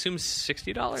 box. I assume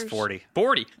 $60. It's 40.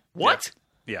 40. What?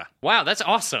 Yeah. Wow, that's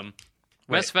awesome.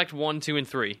 Wait. Mass Effect 1, 2, and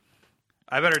 3.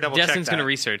 I better double check Destin's that. going to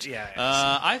research. Yeah.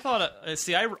 I thought.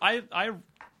 See, I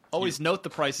always note the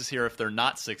prices here if they're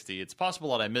not 60. It's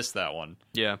possible that I missed that one.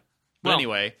 Yeah. But Well,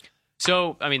 anyway,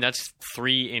 So, I mean, that's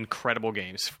 3 incredible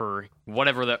games for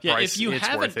whatever that yeah. price. If you it's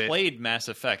haven't worth it. played Mass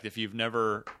Effect, if you've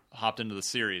never hopped into the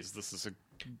series, this is a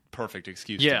perfect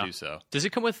excuse Yeah. to do so. Does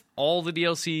it come with all the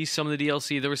DLC, some of the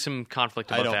DLC? There was some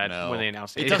conflict I about don't that know. when they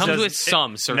announced it. It It doesn't- comes with Does-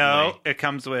 some, certainly. No, it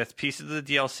comes with pieces of the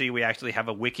DLC. We actually have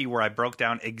a wiki where I broke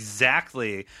down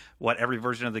exactly what every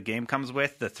version of the game comes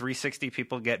with. The 360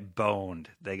 people get boned.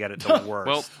 They get it the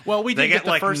worst. Well, we they did get get the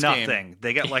like first nothing. game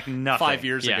They get like nothing. 5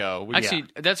 years Yeah. ago. Actually,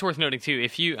 that's worth noting too.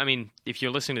 If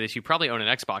you're listening to this, you probably own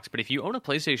an Xbox. But if you own a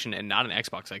PlayStation and not an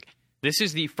Xbox, like this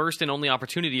is the first and only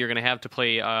opportunity you're going to have to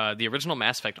play the original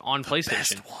Mass Effect on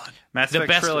PlayStation. Mass The Effect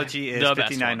best Trilogy one. is The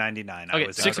best $59.99. Okay,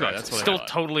 was $60. outright. That's what I Still thought.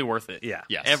 totally worth it. Yeah.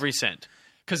 Yes. Every cent.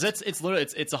 because it's literally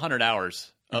it's 100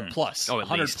 hours plus. Oh, at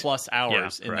 100 least. plus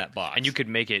hours Yeah, in right. that box, And you could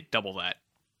make it double that.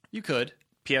 You could.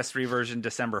 PS3 version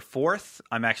December 4th.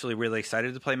 I'm actually really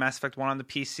excited to play Mass Effect 1 on the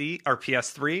PC or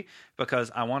PS3 because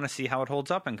I want to see how it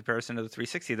holds up in comparison to the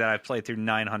 360 that I've played through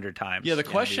 900 times. Yeah, the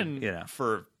question Yeah.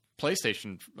 for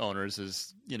PlayStation owners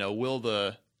is, will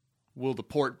the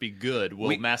port be good?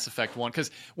 Will Mass Effect 1 because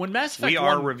when Mass Effect We 1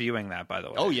 are reviewing that, by the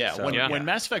way. Oh yeah, So, when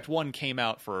Mass Effect 1 came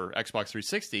out for Xbox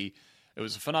 360, it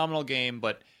was a phenomenal game,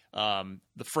 but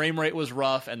the frame rate was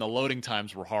rough and the loading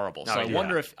times were horrible. So I yeah.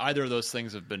 wonder if either of those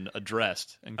things have been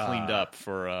addressed and cleaned up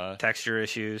for texture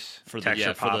issues, the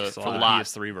texture pops, for a the lot.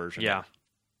 PS3 version. Yeah.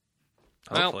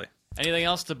 Hopefully. Anything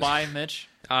else to buy, Mitch?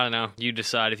 I don't know. You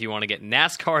decide if you want to get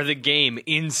NASCAR the game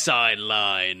Inside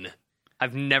Line.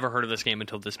 I've never heard of this game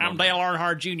until this I'm moment. Dale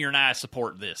Earnhardt Jr. and I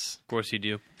support this. Of course you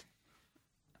do.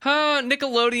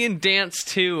 Nickelodeon Dance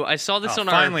 2. I saw this on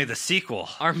finally, the sequel.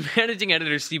 our managing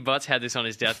editor Steve Butts had this on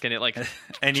his desk, and it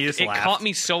And you just it laughed. caught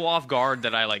me so off guard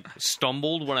that I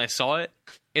stumbled when I saw it.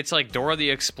 It's like Dora the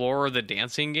Explorer, the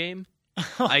dancing game.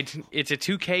 It's a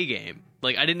 2K game.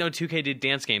 Like, I didn't know 2K did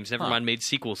dance games. Never mind made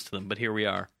sequels to them, but here we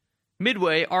are.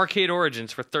 Midway Arcade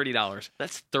Origins for $30.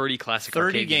 That's 30 classic 30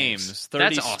 arcade games. 30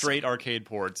 That's awesome. straight arcade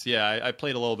ports. Yeah, I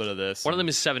played a little bit of this. One of them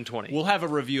is 720. We'll have a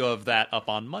review of that up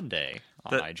on Monday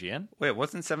on IGN. Wait,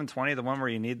 wasn't 720 the one where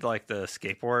you need like the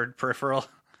skateboard peripheral?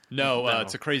 No,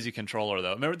 it's a crazy controller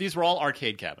though. Remember, these were all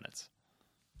arcade cabinets.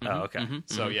 Oh, okay.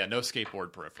 So yeah, no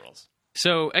skateboard peripherals.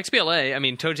 So XBLA, I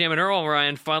mean, Toe Jam and Earl,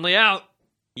 Ryan, finally out.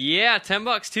 Yeah,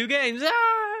 $10, 2 games.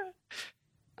 Ah!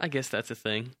 I guess that's a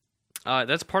thing.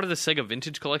 That's part of the Sega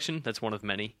Vintage Collection. That's one of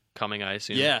many coming, I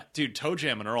assume. Yeah, dude, Toe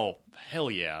Jam and Earl, hell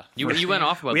yeah. You went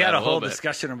off about that. We had a whole bit.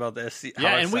 discussion about this.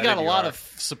 Yeah, and we got a lot of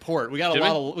support. We got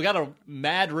Did we got a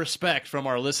mad respect from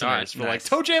our listeners All right, for nice. like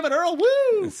Toe Jam and Earl,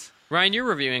 woo! Ryan, you're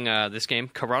reviewing this game,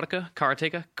 Karateka.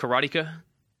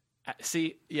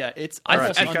 See, yeah, it's It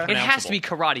unpronounceable. has to be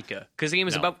Karateka because the game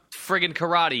is No. about friggin'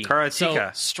 karate. So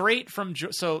Karateka. straight from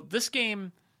so this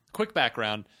game. Quick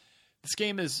background: this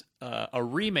game is a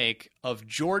remake of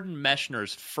Jordan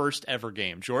Mechner's first ever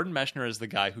game. Jordan Mechner is the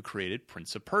guy who created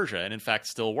Prince of Persia, and in fact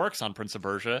still works on Prince of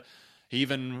Persia. He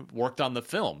even worked on the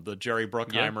film, the Jerry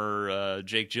Bruckheimer,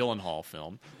 Jake Gyllenhaal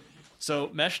film. So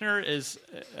Mechner is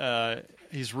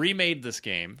he's remade this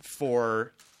game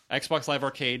for Xbox Live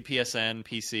Arcade, PSN,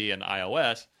 PC, and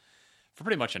iOS for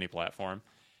pretty much any platform.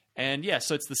 And yeah,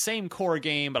 so it's the same core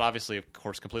game, but obviously, of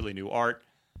course, completely new art.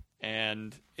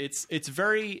 And it's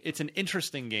an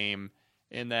interesting game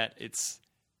in that it's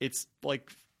like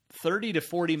 30 to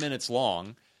 40 minutes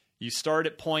long. You start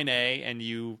at point A and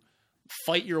you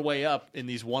fight your way up in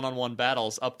these one-on-one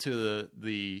battles up to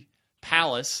the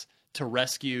palace to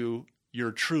rescue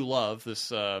your true love, this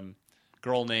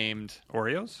girl named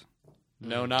Oreos?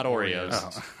 No, not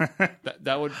Oreos. Oh.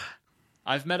 That would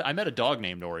I met a dog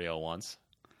named Oreo once.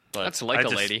 But That's like a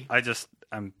lady.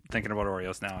 I'm thinking about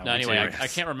Oreos now. no, anyway, I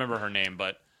can't remember her name,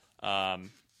 but but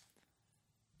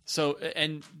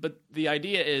the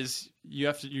idea is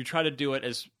you try to do it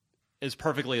as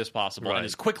perfectly as possible and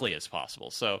as quickly as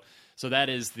possible. So that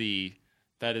is the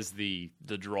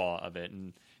draw of it.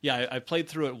 And yeah, I played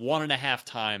through it 1.5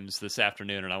 times this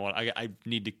afternoon, and I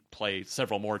need to play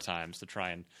several more times to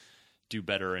try and do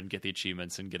better and get the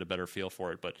achievements and get a better feel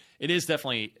for it. But it is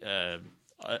definitely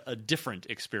a different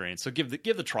experience. So give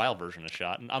the trial version a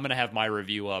shot, and I'm going to have my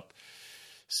review up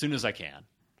as soon as I can.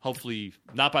 Hopefully,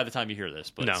 not by the time you hear this,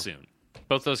 but soon.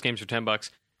 Both those games are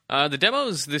 $10. The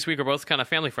demos this week are both kind of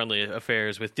family-friendly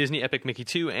affairs with Disney Epic Mickey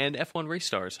 2 and F1 Race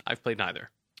Stars. I've played neither.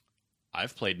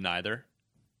 I've played neither.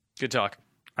 Good talk.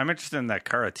 I'm interested in that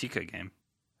Karateka game.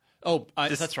 Oh,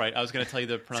 that's right. I was going to tell you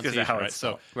the pronunciation right.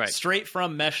 So straight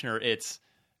from Mechner, it's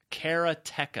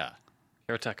Karateka.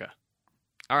 Karateka.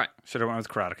 All right. Should have went with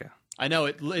Karateka. I know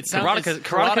it sounds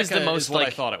Karateka is the most what like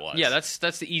I thought it was. Yeah, that's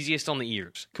the easiest on the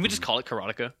ears. Can we just call it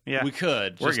Karateka? Yeah, we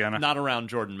could. We're just gonna. not around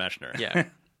Jordan Mechner. Yeah.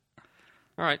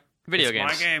 All right. Video it's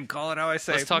games. my game. Call it how I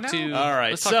say. Let's talk to. All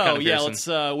right. Let's talk So Kynan yeah,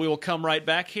 Pearson. we will come right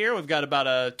back here. We've got about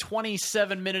a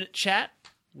 27-minute chat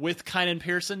with Kynan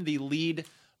Pearson, the lead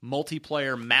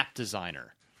multiplayer map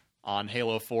designer on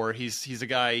Halo 4. He's a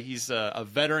guy. He's a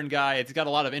veteran guy. He's got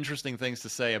a lot of interesting things to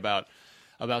say about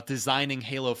designing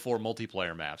Halo 4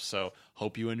 multiplayer maps. So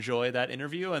hope you enjoy that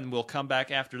interview, and we'll come back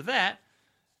after that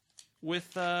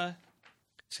with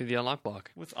see the unlock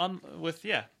block with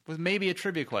maybe a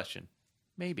trivia question,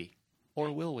 maybe,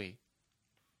 or will we?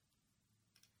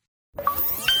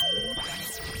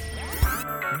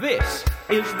 This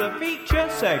is the feature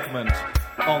segment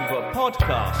on the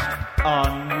podcast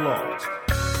Unlocked.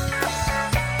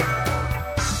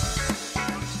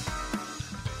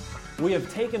 We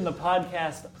have taken the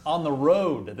podcast on the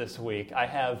road this week. I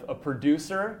have a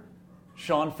producer,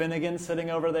 Sean Finnegan,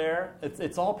 sitting over there.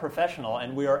 It's all professional,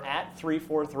 and we are at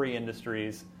 343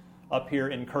 Industries up here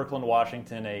in Kirkland,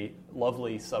 Washington, a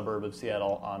lovely suburb of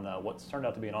Seattle, on what's turned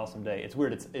out to be an awesome day. It's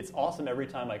weird. It's awesome every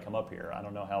time I come up here. I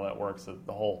don't know how that works,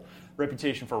 the whole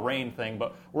reputation for rain thing,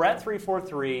 but we're at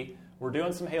 343. We're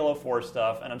doing some Halo 4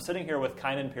 stuff, and I'm sitting here with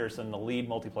Kynan Pearson, the lead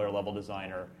multiplayer level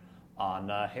designer on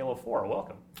Halo 4.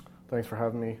 Welcome. Thanks for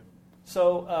having me.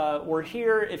 So we're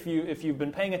here. If you've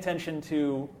been paying attention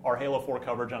to our Halo 4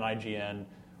 coverage on IGN,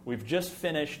 we've just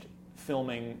finished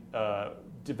filming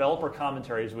developer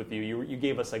commentaries with you. You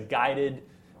gave us a guided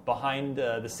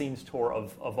behind-the-scenes tour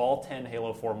of all 10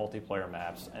 Halo 4 multiplayer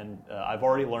maps, and I've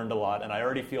already learned a lot, and I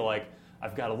already feel like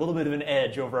I've got a little bit of an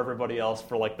edge over everybody else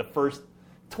for like the first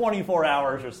 24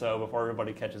 hours or so before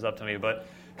everybody catches up to me. But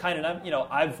Kynan,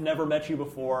 I've never met you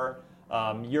before.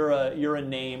 You're a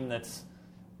name that's,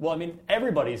 well, I mean,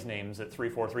 everybody's names at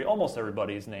 343, almost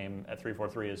everybody's name at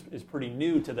 343 is pretty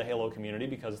new to the Halo community,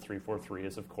 because 343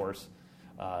 is, of course,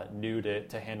 new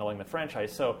to handling the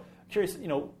franchise. So curious,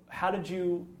 how did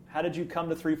you come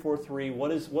to 343?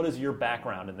 What is your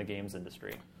background in the games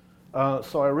industry?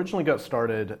 So I originally got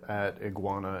started at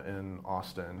Iguana in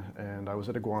Austin, and I was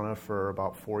at Iguana for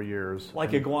about 4 years.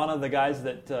 Like Iguana, the guys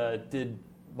that did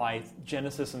my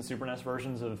Genesis and Super NES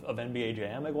versions of NBA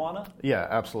Jam, Iguana? Yeah,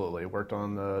 absolutely. Worked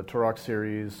on the Turok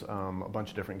series, a bunch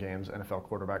of different games, NFL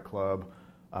Quarterback Club,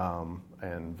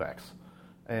 and Vex.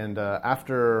 And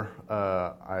after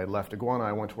I left Iguana,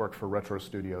 I went to work for Retro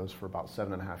Studios for about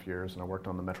 7.5 years, and I worked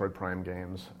on the Metroid Prime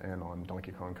games and on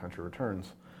Donkey Kong Country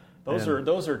Returns. Those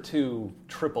are two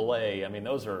AAA. I mean,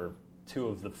 those are two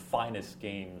of the finest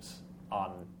games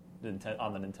on the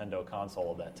Nintendo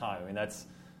console of that time. I mean, that's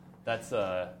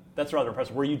rather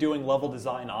impressive. Were you doing level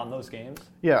design on those games?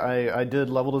 Yeah, I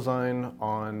did level design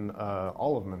on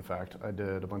all of them, in fact. I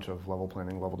did a bunch of level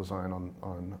planning, level design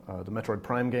on the Metroid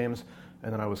Prime games,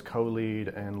 and then I was co-lead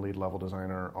and lead level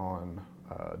designer on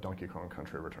Donkey Kong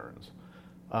Country Returns.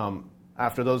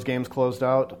 After those games closed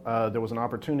out, there was an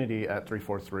opportunity at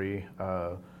 343.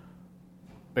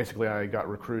 Basically, I got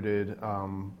recruited.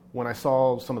 When I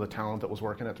saw some of the talent that was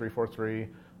working at 343,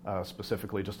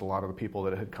 specifically just a lot of the people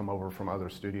that had come over from other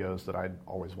studios that I'd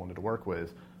always wanted to work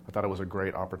with, I thought it was a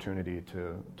great opportunity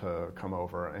to come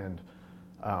over. And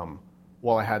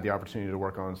while I had the opportunity to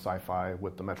work on sci-fi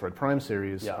with the Metroid Prime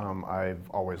series, I've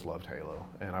always loved Halo.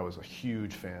 And I was a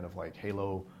huge fan of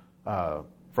Halo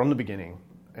from the beginning.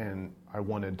 And I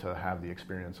wanted to have the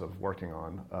experience of working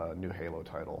on a new Halo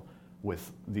title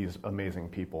with these amazing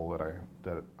people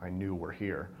that I knew were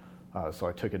here. So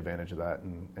I took advantage of that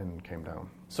and came down.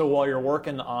 So while you're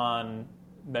working on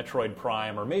Metroid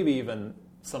Prime, or maybe even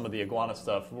some of the Iguana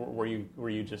stuff, were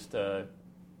you just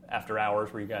after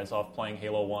hours? Were you guys off playing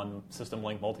Halo 1 System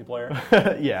Link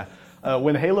multiplayer? Yeah.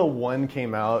 When Halo 1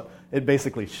 came out, it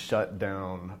basically shut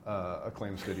down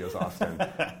Acclaim Studios Austin.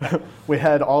 We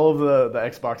had all of the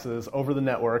Xboxes over the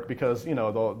network because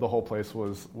the whole place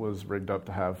was rigged up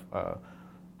to have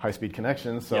high-speed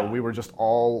connections. So we were just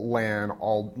all LAN,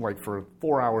 for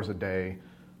 4 hours a day,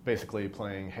 basically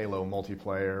playing Halo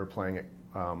multiplayer, playing it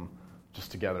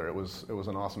just together. It was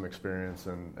an awesome experience,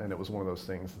 and it was one of those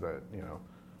things that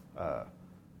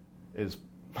is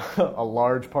a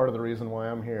large part of the reason why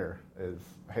I'm here. Is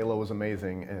Halo was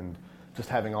amazing, and just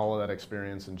having all of that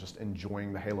experience and just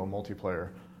enjoying the Halo multiplayer,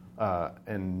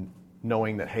 and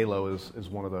knowing that Halo is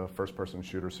one of the first-person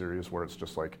shooter series where it's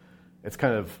just it's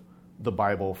kind of the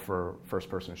Bible for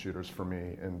first-person shooters for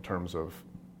me in terms of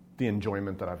the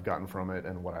enjoyment that I've gotten from it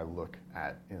and what I look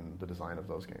at in the design of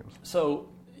those games. So,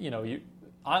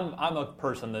 I'm a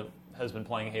person that has been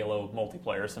playing Halo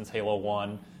multiplayer since Halo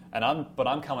 1, but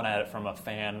I'm coming at it from a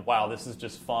fan. Wow, this is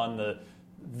just fun. The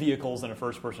vehicles in a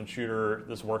first-person shooter,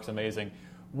 this works amazing.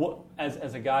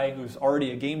 As a guy who's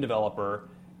already a game developer,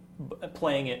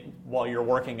 playing it while you're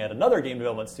working at another game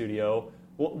development studio,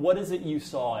 what is it you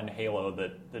saw in Halo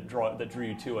that drew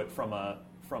you to it from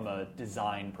a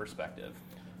design perspective?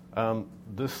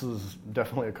 This is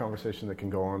definitely a conversation that can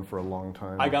go on for a long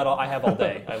time. I have all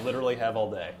day. I literally have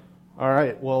all day. All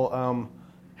right. Well,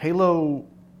 Halo,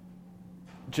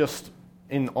 just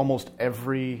in almost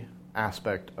every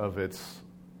aspect of its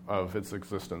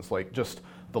existence, just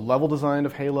the level design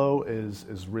of Halo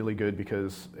is really good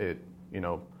because it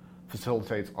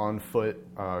facilitates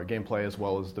on-foot gameplay as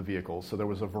well as the vehicles. So there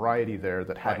was a variety there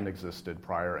that hadn't existed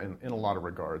prior in a lot of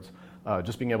regards.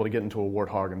 Just being able to get into a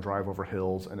Warthog and drive over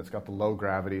hills, and it's got the low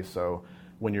gravity, so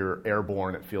when you're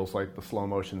airborne, it feels like the slow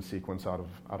motion sequence out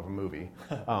of a movie.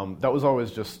 That was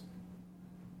always just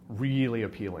really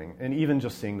appealing. And even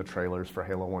just seeing the trailers for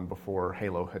Halo 1 before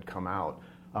Halo had come out,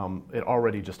 it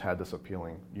already just had this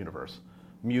appealing universe.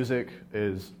 Music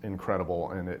is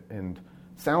incredible, and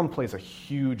sound plays a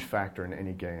huge factor in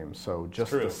any game. So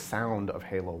just the sound of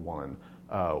Halo 1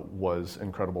 was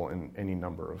incredible in any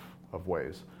number of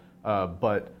ways.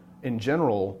 But in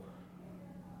general,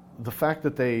 the fact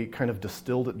that they kind of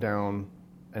distilled it down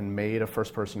and made a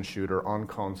first-person shooter on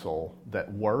console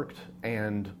that worked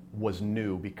and was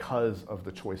new because of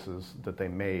the choices that they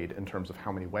made in terms of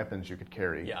how many weapons you could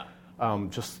carry. Yeah.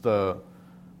 Just the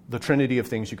trinity of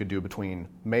things you could do between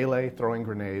melee, throwing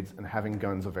grenades, and having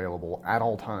guns available at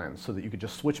all times so that you could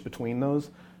just switch between those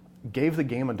gave the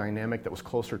game a dynamic that was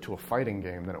closer to a fighting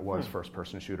game than it was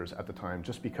first-person shooters at the time,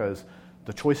 just because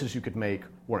the choices you could make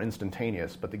were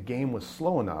instantaneous, but the game was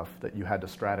slow enough that you had to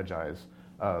strategize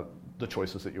the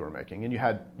choices that you were making. And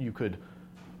you could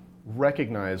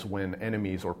recognize when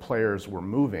enemies or players were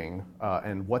moving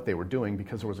and what they were doing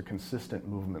because there was a consistent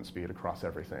movement speed across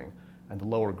everything. And the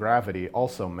lower gravity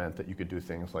also meant that you could do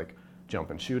things like jump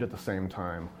and shoot at the same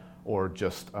time, or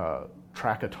just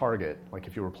track a target, like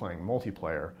if you were playing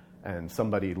multiplayer and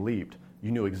somebody leaped,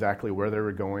 you knew exactly where they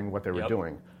were going, what they were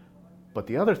doing. But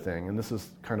the other thing, and this is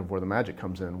kind of where the magic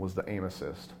comes in, was the aim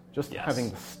assist. Just having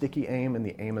the sticky aim and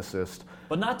the aim assist.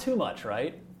 But not too much,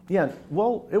 right? Yeah,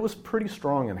 well, it was pretty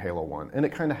strong in Halo 1, and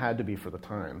it kind of had to be for the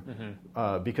time.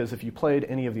 Because if you played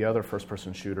any of the other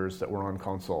first-person shooters that were on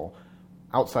console,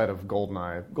 outside of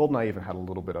GoldenEye even had a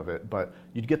little bit of it, but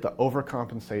you'd get the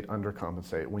overcompensate,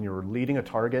 undercompensate. When you were leading a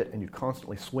target and you'd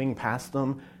constantly swing past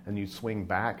them and you'd swing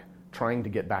back, trying to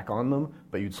get back on them,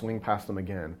 but you'd swing past them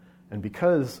again. And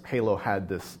because Halo had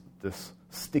this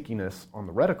stickiness on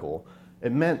the reticle,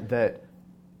 it meant that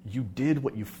you did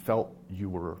what you felt you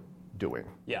were doing.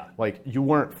 Yeah. Like, you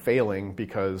weren't failing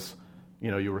because,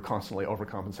 you were constantly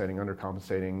overcompensating,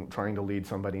 undercompensating, trying to lead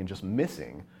somebody and just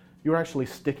missing. You were actually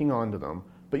sticking onto them,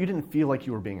 but you didn't feel like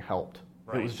you were being helped.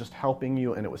 Right. It was just helping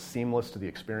you, and it was seamless to the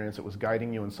experience. It was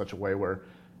guiding you in such a way where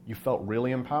you felt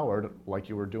really empowered, like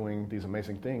you were doing these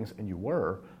amazing things, and you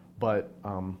were, but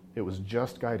it was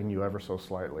just guiding you ever so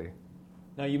slightly.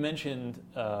 Now, you mentioned,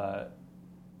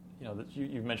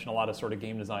 you've mentioned a lot of sort of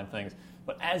game design things,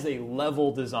 but as a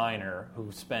level designer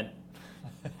who spent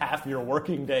half your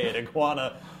working day at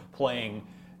Iguana playing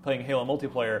Halo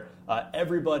multiplayer,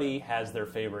 everybody has their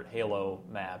favorite Halo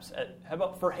maps. How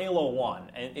about for Halo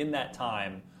 1? And in that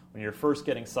time, when you're first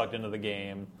getting sucked into the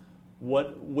game,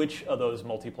 which of those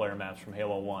multiplayer maps from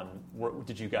Halo 1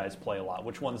 did you guys play a lot?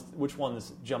 Which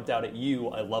ones jumped out at you,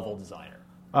 a level designer?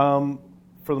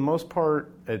 For the most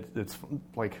part, it's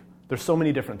like there's so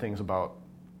many different things about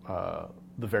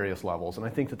the various levels, and I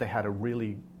think that they had a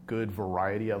really good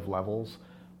variety of levels.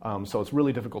 So it's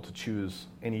really difficult to choose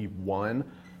any one,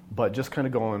 but just kind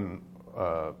of going,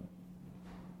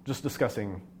 just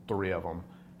discussing 3 of them.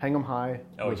 Hang 'em High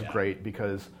was great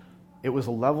because it was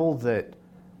a level that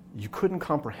you couldn't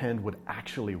comprehend would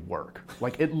actually work.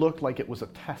 Like, it looked like it was a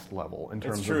test level in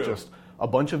terms of just a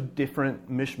bunch of different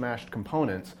mishmashed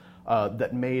components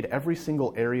that made every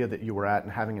single area that you were at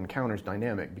and having encounters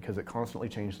dynamic because it constantly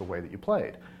changed the way that you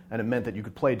played. And it meant that you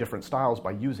could play different styles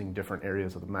by using different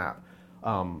areas of the map.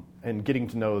 And getting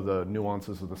to know the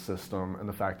nuances of the system and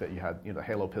the fact that you had the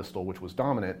Halo pistol, which was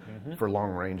dominant for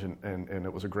long range, and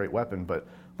it was a great weapon. But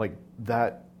like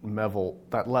that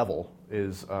level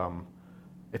is,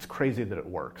 it's crazy that it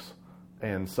works.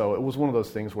 And so it was one of those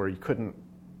things where you couldn't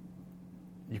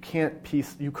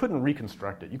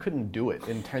reconstruct it. You couldn't do it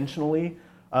intentionally,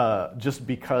 just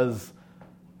because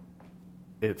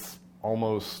it's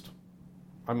almost,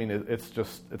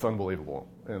 it's unbelievable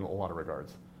in a lot of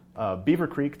regards. Beaver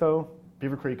Creek, though,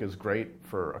 is great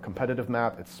for a competitive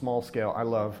map. It's small scale. I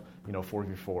love,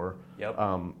 4v4. Yep.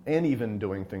 And even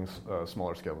doing things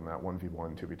smaller scale than that,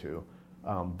 1v1, 2v2.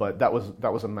 But that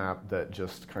was a map that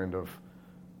just kind of,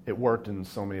 it worked in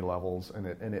so many levels, and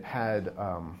it had,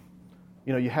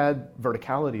 you had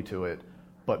verticality to it,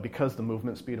 but because the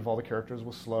movement speed of all the characters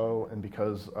was slow, and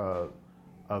because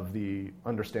of the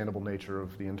understandable nature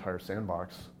of the entire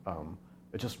sandbox,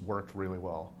 it just worked really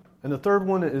well. And the third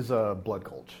one is Blood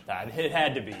Gulch. It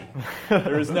had to be.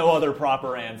 There is no other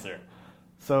proper answer.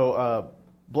 So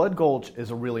Blood Gulch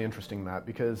is a really interesting map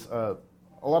because a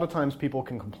lot of times people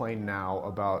can complain now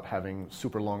about having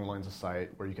super long lines of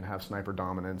sight where you can have sniper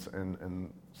dominance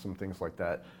and some things like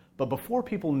that. But before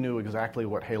people knew exactly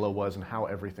what Halo was and how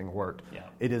everything worked,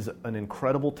 it is an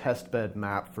incredible testbed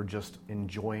map for just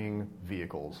enjoying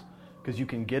vehicles. Because you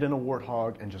can get in a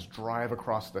Warthog and just drive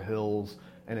across the hills,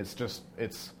 and it's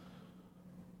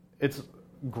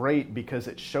great because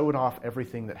it showed off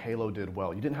everything that Halo did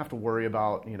well. You didn't have to worry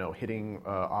about hitting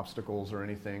obstacles or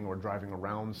anything or driving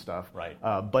around stuff. Right.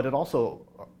 But it also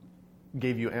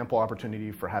gave you ample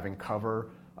opportunity for having cover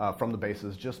from the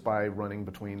bases just by running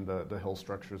between the hill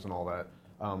structures and all that.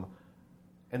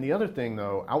 And the other thing,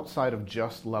 though, outside of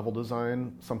just level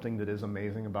design, something that is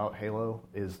amazing about Halo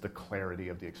is the clarity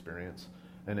of the experience.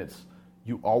 And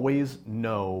you always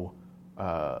know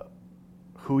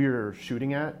who you're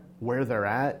shooting at, where they're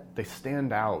at. They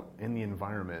stand out in the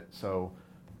environment. So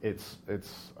it's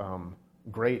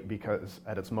great because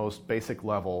at its most basic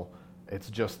level, it's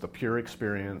just the pure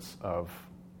experience of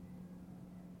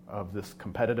this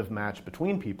competitive match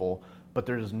between people, but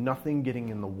there's nothing getting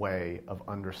in the way of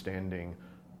understanding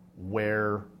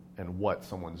where and what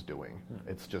someone's doing.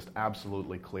 It's just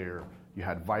absolutely clear. You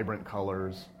had vibrant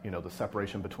colors, the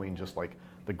separation between just like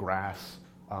the grass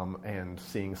and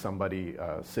seeing somebody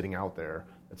sitting out there.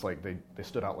 It's like they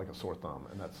stood out like a sore thumb,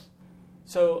 and that's...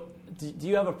 So do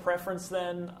you have a preference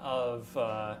then of,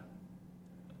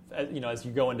 as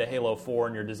you go into Halo 4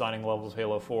 and you're designing levels of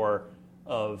Halo 4,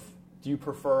 do you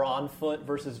prefer on foot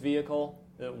versus vehicle?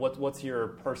 What's your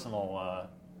personal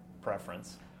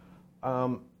preference?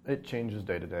 It changes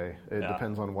day to day. It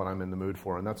depends on what I'm in the mood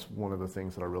for, and that's one of the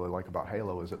things that I really like about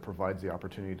Halo is it provides the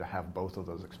opportunity to have both of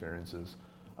those experiences.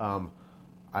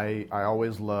 I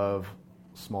always love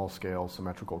small-scale,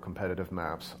 symmetrical, competitive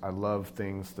maps. I love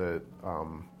things that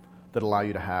that allow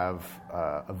you to have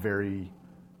a very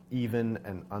even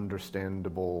and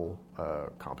understandable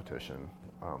competition.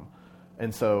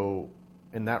 And so,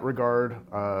 in that regard,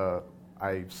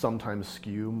 I sometimes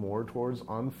skew more towards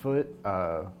on foot,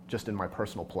 just in my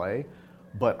personal play,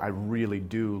 but I really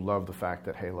do love the fact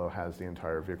that Halo has the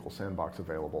entire vehicle sandbox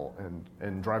available,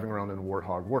 and driving around in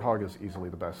Warthog is easily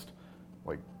the best,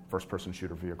 like, first-person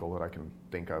shooter vehicle that I can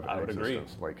think of. I would agree.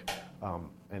 Like,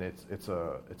 and it's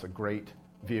a great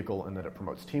vehicle in that it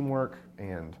promotes teamwork,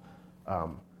 and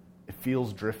it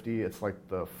feels drifty. It's like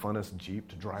the funnest Jeep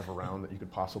to drive around that you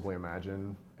could possibly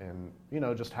imagine. And,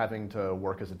 just having to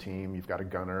work as a team, you've got a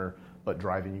gunner, but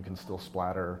driving you can still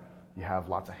splatter. You have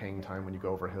lots of hang time when you go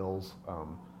over hills.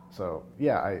 So,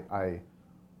 yeah,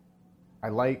 I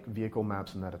like vehicle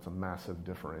maps in that it's a massive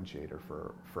differentiator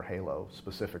for Halo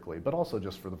specifically, but also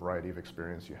just for the variety of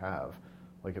experience you have.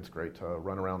 Like, it's great to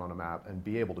run around on a map and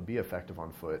be able to be effective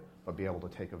on foot, but be able to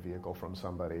take a vehicle from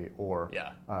somebody or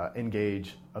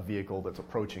engage a vehicle that's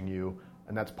approaching you.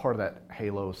 And that's part of that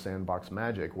Halo sandbox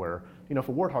magic where, if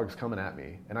a Warthog's coming at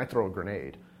me and I throw a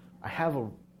grenade, I have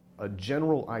a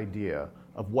general idea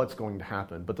of what's going to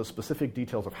happen, but the specific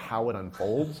details of how it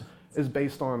unfolds is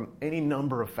based on any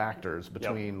number of factors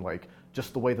between like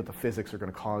just the way that the physics are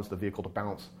going to cause the vehicle to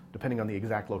bounce depending on the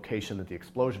exact location that the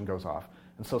explosion goes off.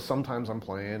 And so sometimes I'm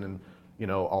playing and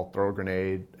I'll throw a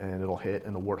grenade and it'll hit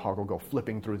and the Warthog will go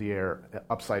flipping through the air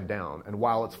upside down. And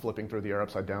while it's flipping through the air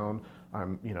upside down,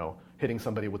 I'm hitting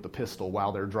somebody with the pistol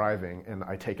while they're driving and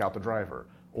I take out the driver.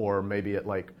 Or maybe it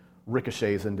like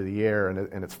ricochets into the air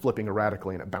and it's flipping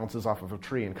erratically and it bounces off of a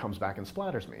tree and comes back and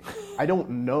splatters me. I don't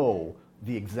know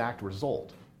the exact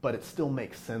result, but it still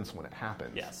makes sense when it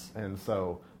happens. Yes. And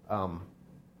so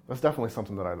that's definitely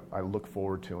something that I look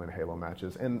forward to in Halo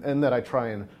matches and that I try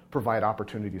and provide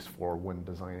opportunities for when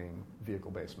designing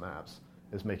vehicle-based maps,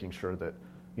 is making sure that,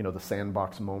 the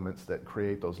sandbox moments that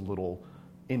create those little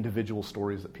individual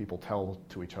stories that people tell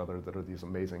to each other that are these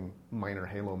amazing minor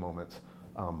Halo moments,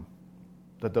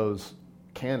 that those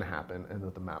can happen and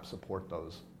that the maps support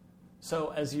those.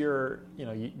 So as you're,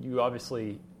 you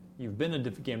obviously, you've been a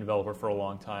game developer for a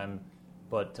long time,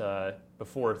 but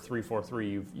before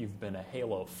 343, you've been a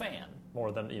Halo fan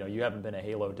more than, you haven't been a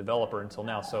Halo developer until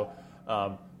now. So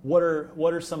what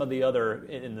are some of the other,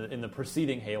 in the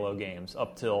preceding Halo games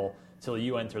up till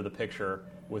you enter the picture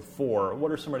with 4,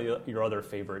 what are some of your other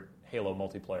favorite Halo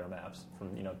multiplayer maps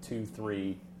from 2,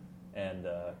 3, and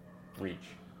Reach?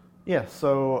 Yeah,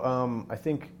 so I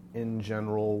think in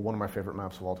general, one of my favorite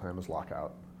maps of all time is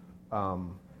Lockout.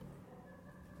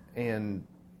 And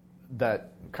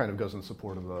that kind of goes in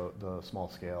support of the small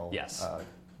scale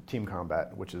team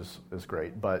combat, which is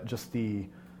great. But just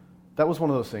that was one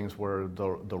of those things where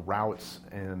the routes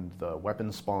and the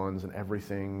weapon spawns and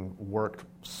everything worked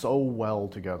so well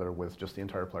together with just the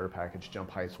entire player package.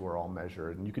 Jump heights were all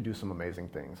measured, and you could do some amazing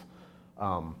things.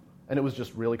 And it was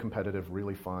just really competitive,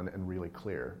 really fun, and really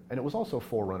clear. And it was also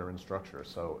Forerunner in structure,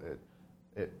 so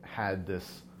it had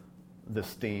this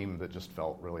theme that just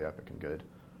felt really epic and good.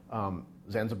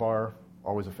 Zanzibar,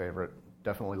 always a favorite.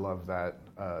 Definitely love that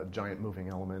giant moving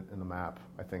element in the map.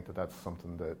 I think that's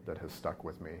something that has stuck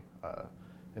with me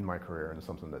in my career and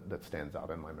something that stands out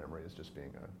in my memory as just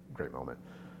being a great moment.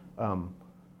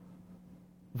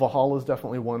 Valhalla is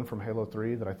definitely one from Halo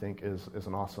 3 that I think is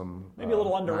an awesome maybe a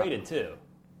little underrated map. too.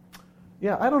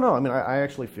 Yeah, I don't know. I mean, I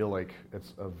actually feel like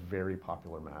it's a very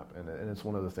popular map, and it's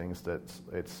one of the things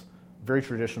it's very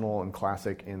traditional and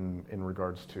classic in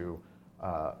regards to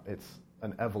it's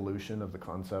an evolution of the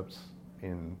concepts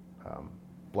in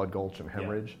Blood Gulch and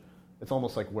Hemorrhage. Yeah. It's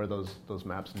almost like where those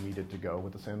maps needed to go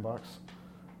with the sandbox.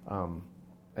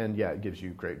 And yeah, it gives you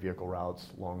great vehicle routes,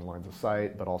 long lines of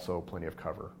sight, but also plenty of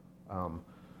cover.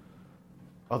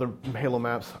 Other Halo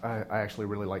maps, I actually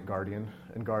really like Guardian,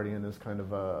 and Guardian is kind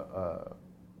of a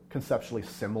conceptually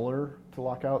similar to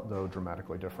Lockout, though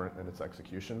dramatically different in its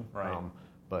execution. Right.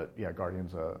 But yeah,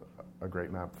 Guardian's a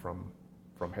great map from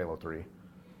Halo 3.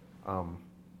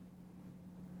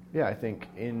 Yeah, I think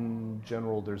in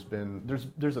general there's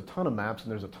a ton of maps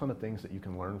and there's a ton of things that you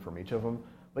can learn from each of them.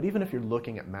 But even if you're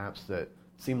looking at maps that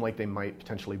seem like they might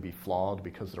potentially be flawed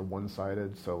because they're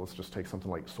one-sided, so let's just take something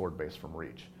like Sword Base from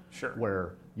Reach. Sure.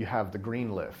 Where you have the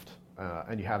green lift,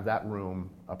 and you have that room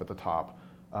up at the top,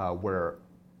 where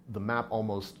the map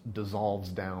almost dissolves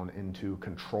down into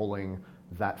controlling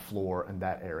that floor and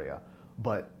that area.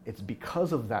 But it's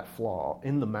because of that flaw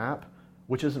in the map,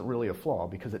 which isn't really a flaw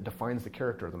because it defines the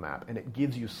character of the map and it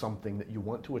gives you something that you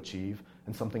want to achieve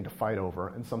and something to fight over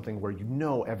and something where you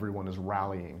know everyone is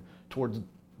rallying towards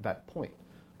that point.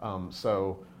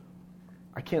 So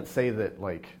I can't say that,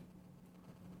 like,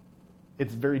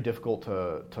 it's very difficult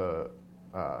to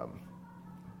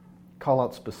call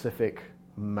out specific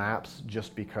maps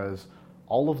just because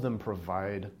all of them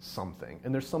provide something.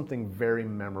 And there's something very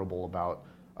memorable about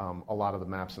a lot of the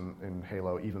maps in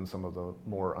Halo, even some of the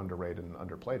more underrated and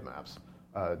underplayed maps,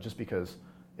 just because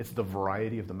it's the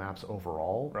variety of the maps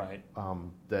overall right.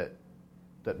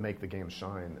 that make the game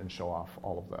shine and show off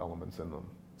all of the elements in them.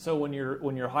 So when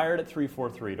you're hired at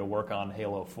 343 to work on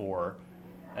Halo 4,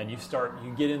 and you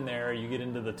get in there, you get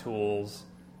into the tools,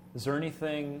 is there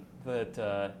anything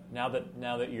that now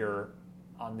that you're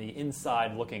on the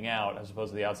inside looking out as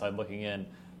opposed to the outside looking in,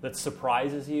 that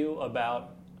surprises you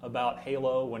about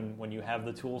Halo when you have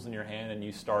the tools in your hand and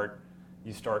you start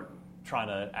trying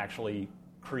to actually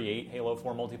create Halo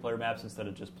 4 multiplayer maps instead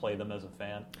of just play them as a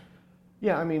fan?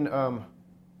 Yeah, I mean,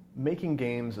 making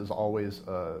games is always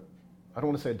I don't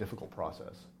want to say a difficult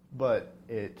process, but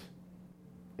it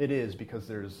is, because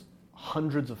there's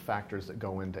hundreds of factors that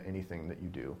go into anything that you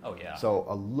do. Oh, yeah. So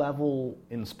a level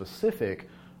in specific,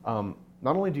 not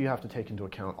only do you have to take into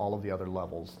account all of the other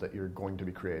levels that you're going to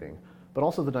be creating, but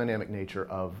also the dynamic nature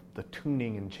of the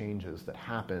tuning and changes that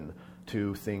happen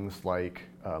to things like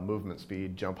movement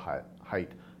speed, jump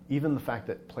height, even the fact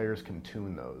that players can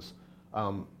tune those.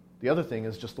 The other thing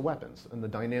is just the weapons, and the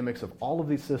dynamics of all of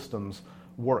these systems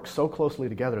work so closely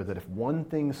together that if one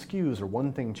thing skews or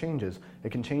one thing changes,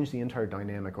 it can change the entire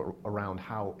dynamic around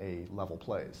how a level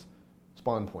plays.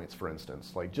 Spawn points, for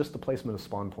instance, like just the placement of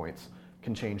spawn points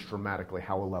can change dramatically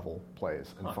how a level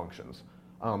plays and functions.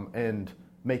 And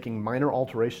making minor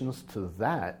alterations to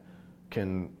that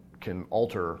can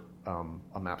alter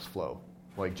a map's flow,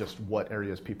 like just what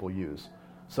areas people use.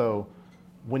 So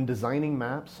when designing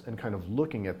maps and kind of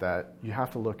looking at that, you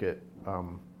have to look at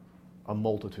a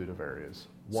multitude of areas.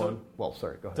 Go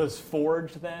ahead. Does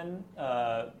Forge then,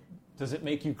 does it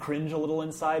make you cringe a little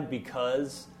inside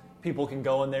because people can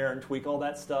go in there and tweak all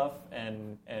that stuff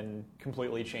and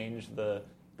completely change the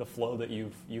flow that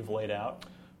you've laid out?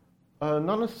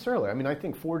 Not necessarily. I mean, I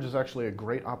think Forge is actually a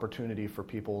great opportunity for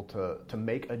people to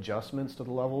make adjustments to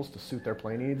the levels to suit their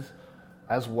play needs,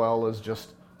 as well as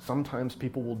just sometimes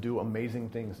people will do amazing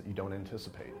things that you don't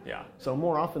anticipate. Yeah. So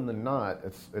more often than not,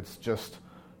 it's just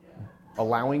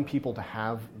allowing people to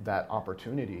have that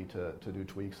opportunity to do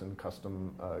tweaks and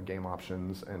custom game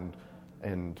options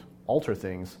and alter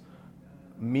things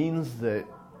means that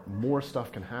more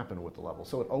stuff can happen with the level.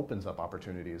 So it opens up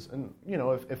opportunities. And, you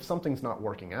know, if something's not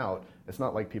working out, it's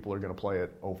not like people are going to play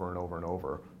it over and over and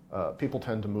over. People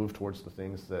tend to move towards the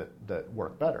things that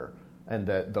work better, and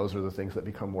that those are the things that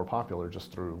become more popular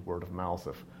just through word of mouth.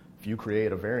 If you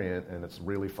create a variant and it's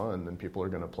really fun, then people are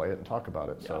going to play it and talk about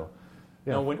it. Yeah. So,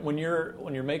 yeah. Now, when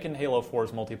you're making Halo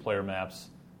 4's multiplayer maps,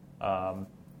 I'm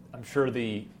sure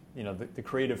the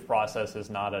creative process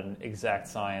is not an exact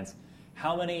science.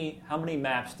 How many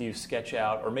maps do you sketch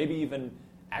out, or maybe even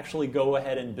actually go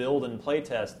ahead and build and play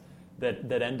test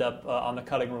that end up on the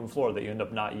cutting room floor that you end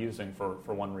up not using for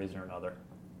one reason or another?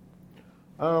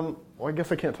 Well, I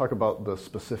guess I can't talk about the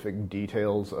specific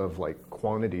details of like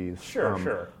quantities.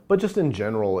 Sure. But just in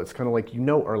general, it's kind of like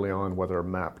early on whether a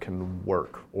map can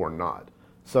work or not.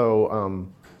 So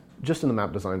just in the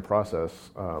map design process,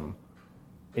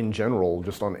 in general,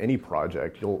 just on any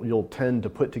project, you'll tend to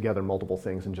put together multiple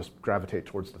things and just gravitate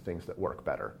towards the things that work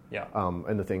better. Yeah.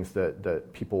 And the things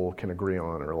that people can agree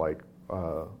on are like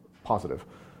positive.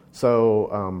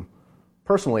 So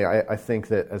personally, I think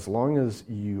that as long as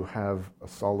you have a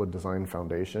solid design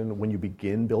foundation, when you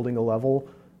begin building a level,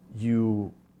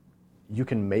 you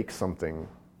can make something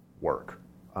work.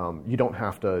 You don't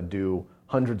have to do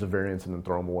hundreds of variants and then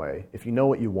throw them away. If you know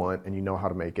what you want and you know how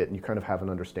to make it, and you kind of have an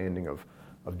understanding of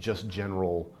just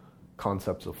general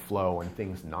concepts of flow and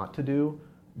things not to do,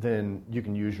 then you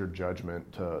can use your judgment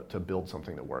to build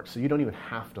something that works. So you don't even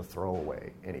have to throw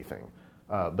away anything.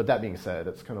 But that being said,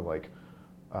 it's kind of like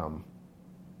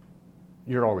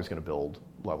you're always going to build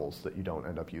levels that you don't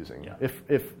end up using. Yeah.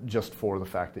 If just for the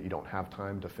fact that you don't have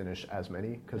time to finish as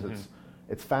many, because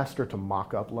it's faster to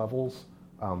mock up levels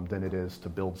than it is to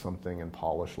build something and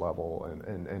polish level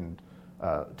and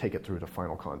take it through to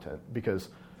final content. Because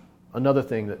another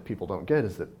thing that people don't get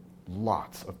is that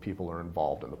lots of people are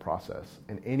involved in the process,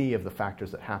 and any of the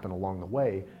factors that happen along the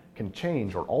way can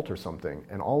change or alter something,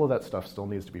 and all of that stuff still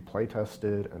needs to be play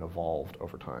tested and evolved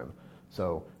over time.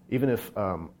 So even if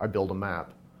I build a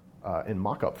map in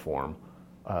mock-up form,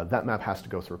 that map has to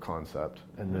go through concept,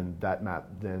 and then that map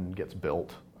then gets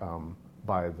built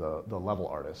by the level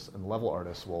artists, and the level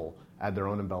artists will add their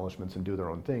own embellishments and do their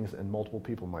own things, and multiple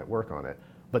people might work on it.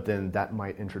 But then that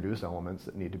might introduce elements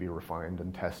that need to be refined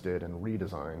and tested and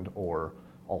redesigned or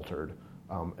altered.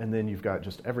 And then you've got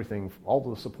just everything, all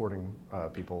the supporting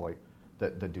people like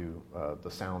that do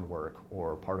the sound work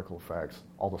or particle effects,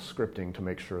 all the scripting to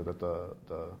make sure that the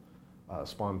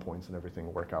spawn points and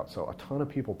everything work out. So a ton of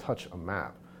people touch a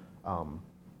map. And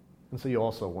so you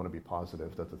also want to be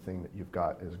positive that the thing that you've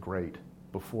got is great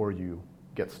before you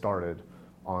get started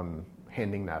on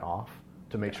handing that off,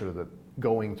 to make sure that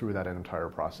going through that entire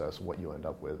process, what you end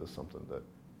up with is something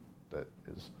that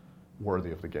is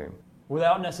worthy of the game.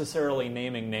 Without necessarily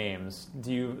naming names,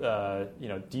 do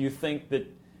you think that,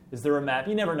 is there a map?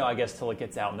 You never know, I guess, till it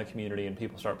gets out in the community and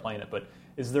people start playing it. But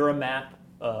is there a map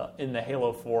in the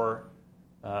Halo 4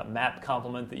 map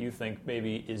complement that you think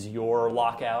maybe is your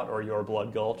Lockout or your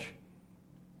Blood Gulch?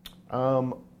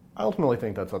 I ultimately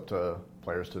think that's up to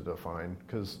players to define,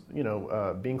 because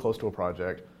being close to a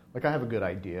project, like, I have a good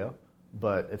idea,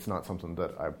 but it's not something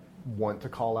that I want to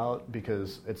call out,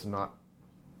 because it's not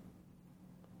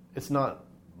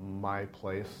my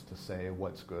place to say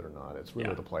what's good or not. It's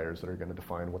really the players that are going to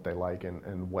define what they like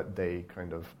and what they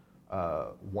kind of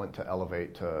want to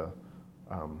elevate to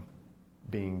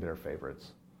being their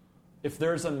favorites. If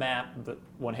there's a map that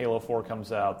when Halo 4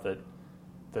 comes out that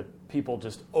people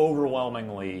just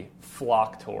overwhelmingly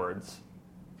flock towards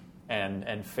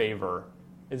and favor,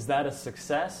 is that a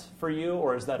success for you,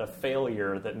 or is that a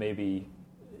failure that maybe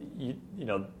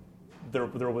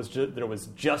there was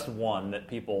just one that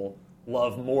people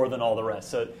love more than all the rest?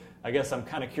 So I guess I'm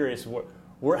kind of curious,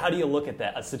 how do you look at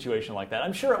a situation like that?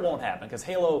 I'm sure it won't happen, because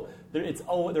Halo,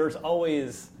 there's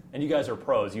always, and you guys are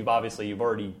pros. You've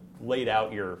already laid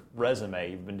out your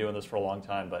resume. You've been doing this for a long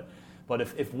time, but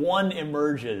if one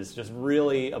emerges just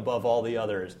really above all the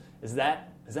others, is that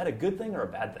a good thing or a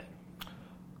bad thing?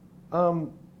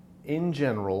 In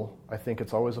general, I think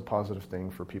it's always a positive thing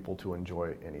for people to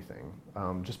enjoy anything,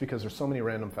 just because there's so many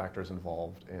random factors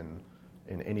involved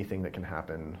in anything that can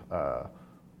happen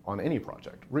on any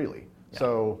project, really. Yeah.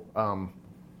 So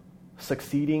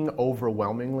succeeding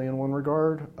overwhelmingly in one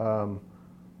regard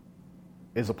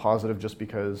is a positive, just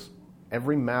because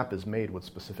every map is made with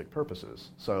specific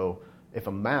purposes. So if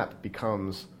a map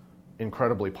becomes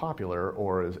incredibly popular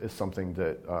or is something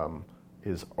that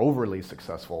is overly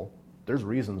successful, there's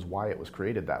reasons why it was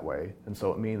created that way, and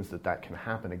so it means that can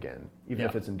happen again, even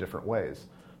if it's in different ways.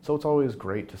 So it's always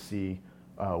great to see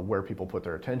where people put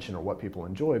their attention or what people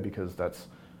enjoy, because that's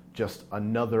just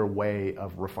another way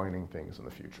of refining things in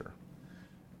the future.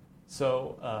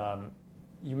 So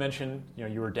you mentioned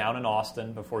you were down in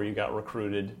Austin before you got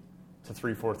recruited to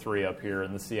 343 up here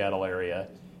in the Seattle area.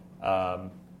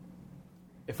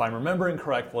 If I'm remembering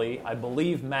correctly, I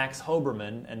believe Max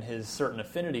Hoberman and his Certain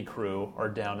Affinity crew are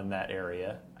down in that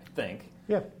area, I think.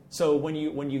 Yeah. So when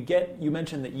you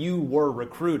mentioned that you were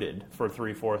recruited for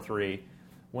 343.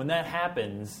 When that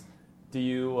happens, do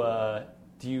you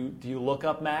look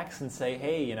up Max and say,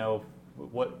 hey,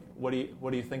 what do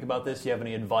you think about this? Do you have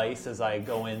any advice as I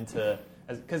go into,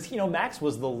 because Max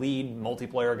was the lead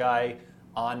multiplayer guy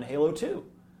on Halo 2.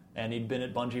 And he'd been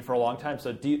at Bungie for a long time.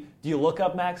 So do you look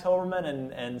up Max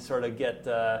Hoberman and sort of get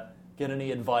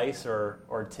any advice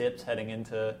or tips heading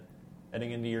into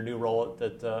your new role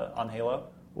on Halo?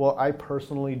 Well, I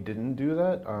personally didn't do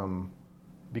that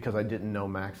because I didn't know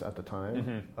Max at the time.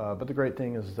 Mm-hmm. But the great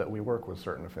thing is that we work with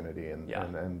Certain Affinity,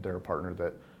 and they're a partner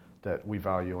that we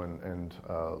value and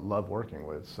love working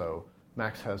with. So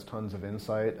Max has tons of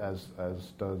insight, as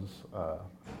does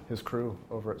his crew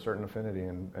over at Certain Affinity,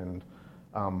 and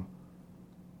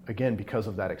again, because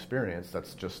of that experience,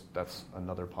 that's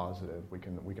another positive. We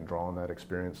can draw on that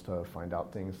experience to find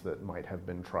out things that might have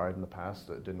been tried in the past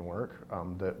that didn't work,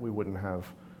 that we wouldn't have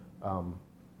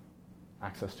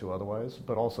access to otherwise.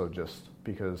 But also just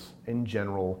because, in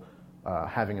general,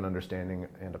 having an understanding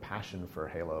and a passion for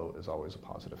Halo is always a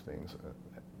positive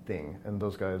thing. And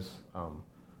those guys,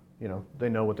 they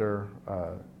know what they're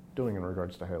doing in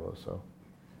regards to Halo. So.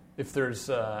 If there's,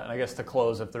 and I guess to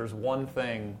close, if there's one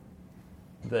thing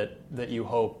that you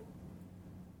hope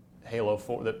Halo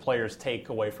 4 that players take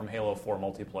away from Halo 4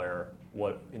 multiplayer,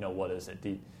 what is it?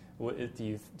 Do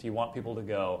you want people to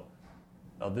go,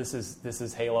 oh, this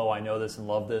is Halo, I know this and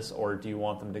love this, or do you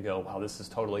want them to go, wow, this is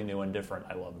totally new and different,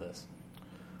 I love this?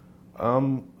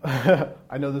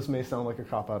 I know this may sound like a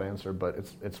cop-out answer, but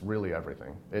it's really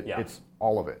everything. It's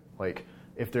all of it. Like,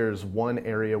 if there's one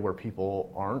area where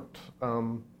people aren't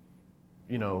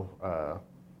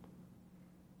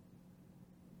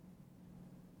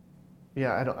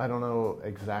Yeah, I don't know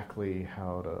exactly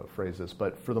how to phrase this,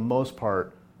 but for the most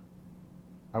part,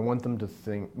 I want them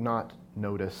to not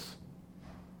notice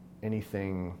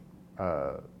anything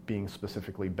being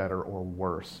specifically better or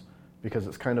worse, because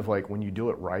it's kind of like when you do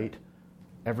it right,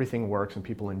 everything works and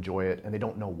people enjoy it, and they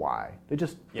don't know why. They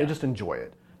just enjoy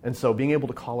it. And so being able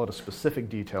to call out a specific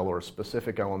detail or a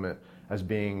specific element as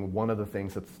being one of the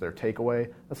things that's their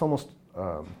takeaway, that's almost,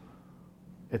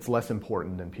 it's less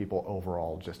important than people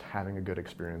overall just having a good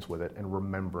experience with it and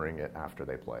remembering it after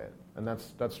they play it. And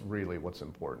that's really what's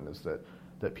important, is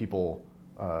that people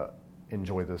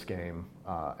enjoy this game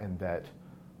and that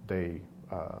they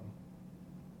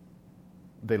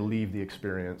leave the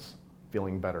experience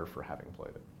feeling better for having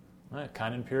played it. All right,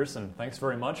 Kynan Pearson, thanks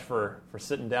very much for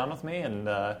sitting down with me. And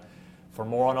for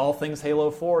more on all things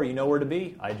Halo 4, you know where to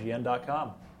be,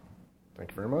 IGN.com.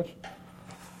 Thank you very much.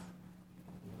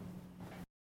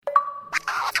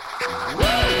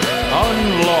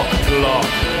 Unlock block.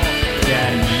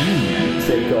 Can you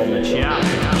take on the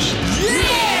challenge?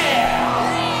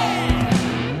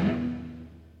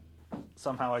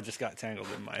 Somehow I just got tangled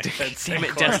in my head. Damn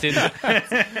it, Destin.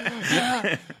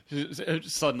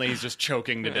 Suddenly he's just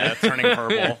choking to death, turning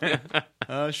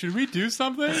purple. Should we do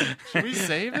something? Should we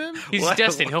save him? He's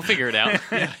Destin. He'll figure it out.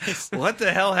 What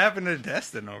the hell happened to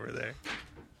Destin over there?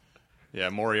 Yeah,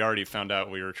 Moriarty found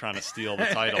out we were trying to steal the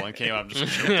title and came up and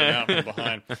just choked him out from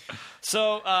behind.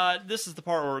 So this is the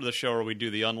part of the show where we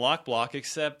do the unlock block,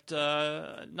 except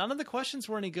none of the questions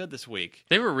were any good this week.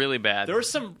 They were really bad. There was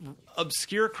some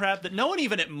obscure crap that no one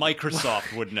even at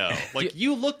Microsoft would know. Like,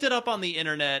 you looked it up on the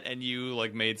internet and you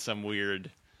made some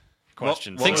weird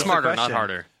questions. Think was the smarter, not question?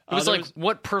 harder. It was like,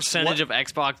 what percentage of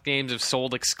Xbox games have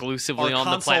sold exclusively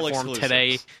on the platform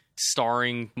today,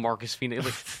 starring Marcus Phoenix?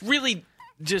 Like, really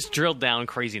just drilled down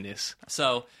craziness.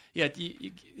 So, yeah,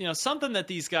 you know, something that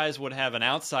these guys would have an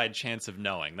outside chance of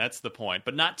knowing. That's the point,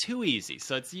 but not too easy.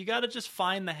 So you got to just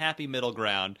find the happy middle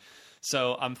ground.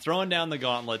 So I'm throwing down the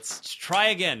gauntlets. Try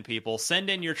again, people.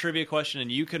 Send in your trivia question,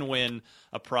 and you can win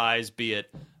a prize, be it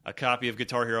a copy of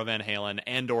Guitar Hero Van Halen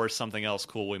and or something else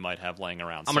cool we might have laying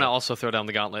around. I'm going to also throw down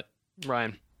the gauntlet.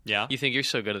 Ryan, yeah? You think you're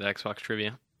so good at Xbox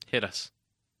trivia? Hit us.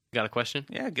 Got a question?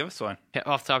 Yeah, give us one.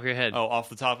 Off the top of your head. Oh, off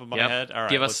the top of my head? All right,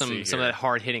 give us some of that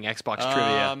hard-hitting Xbox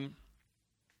trivia.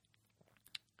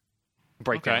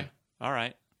 Breakdown. Okay, all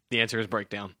right. The answer is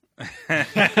breakdown. Damn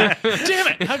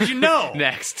it! How did you know?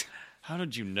 Next. How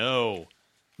did you know?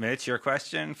 Mitch, your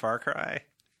question, Far Cry?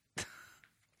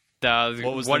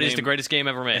 What is the greatest game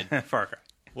ever made? Far Cry.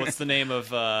 What's the name of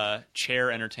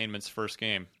Chair Entertainment's first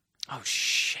game? Oh,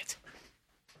 shit.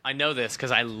 I know this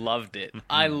because I loved it.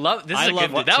 That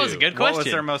was a good question. What was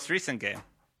their most recent game?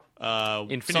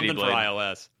 Infinity Something Blade. For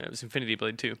iOS. It was Infinity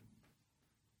Blade 2.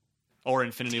 Or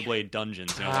Infinity Blade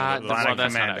Dungeons. You know, that's not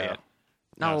out yet.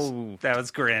 No. That was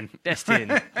Grin.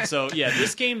 Destin. So, yeah,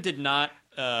 this game did not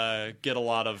get a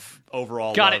lot of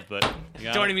overall Got love. it. But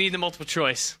Don't even need the multiple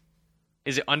choice.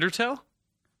 Is it Undertow?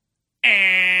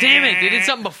 Damn it, they did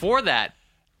something before that.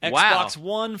 Xbox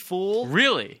One, fool.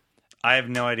 Really? I have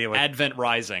no idea what... Advent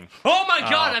Rising. Oh my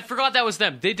god, I forgot that was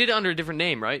them. They did it under a different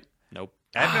name, right? Nope.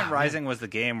 Advent Rising was the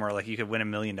game where you could win $1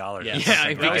 million.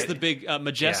 Yeah, that was the big...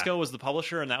 Majesco was the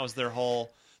publisher, and that was their whole...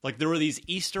 there were these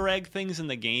Easter egg things in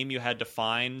the game you had to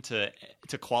find to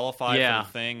qualify for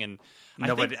the thing, and...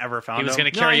 Nobody ever found He was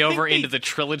going to carry over into the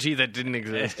trilogy that didn't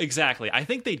exist. Exactly. I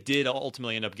think they did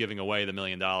ultimately end up giving away the $1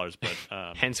 million,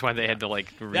 but hence why they had to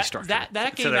restructure that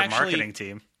game. To their actually, marketing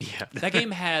team. Yeah, that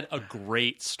game had a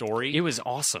great story. It was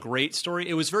awesome. Great story.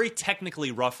 It was very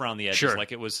technically rough around the edges. Sure.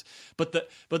 Like it was, but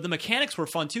the mechanics were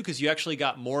fun too because you actually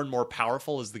got more and more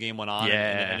powerful as the game went on.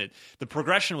 Yeah. and the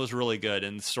progression was really good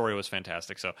and the story was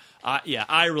fantastic. So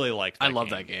I really liked. I love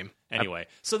that game. Anyway,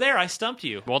 so there, I stumped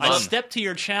you. Well done. I stepped to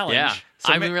your challenge. Yeah.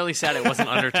 I'm really sad it wasn't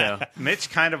Undertow. Mitch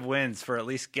kind of wins for at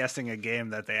least guessing a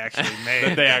game that they actually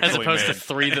made. As opposed to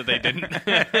 3 that they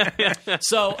didn't.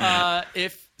 So,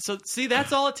 see,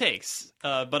 that's all it takes.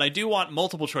 But I do want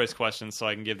multiple choice questions so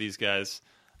I can give these guys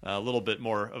a little bit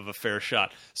more of a fair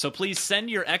shot. So please send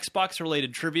your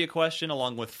Xbox-related trivia question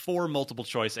along with 4 multiple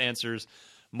choice answers,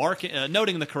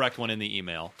 noting the correct one in the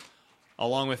email,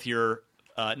 along with your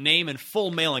name and full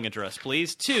mailing address,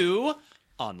 please, to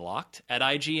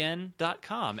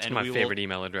unlocked@ign.com. It's my favorite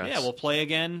email address. Yeah, we'll play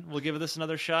again. We'll give this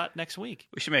another shot next week.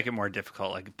 We should make it more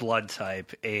difficult, like blood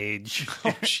type, age, Oh,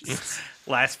 jeez.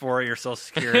 last 4 of your social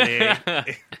security.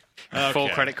 Full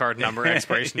credit card number,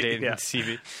 expiration date, Yeah. and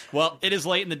CV. Well, it is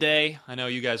late in the day. I know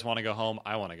you guys want to go home.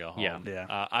 I want to go home.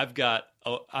 Yeah.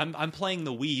 I'm playing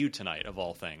the Wii U tonight, of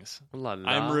all things. La la.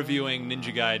 I'm reviewing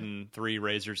Ninja Gaiden 3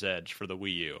 Razor's Edge for the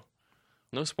Wii U,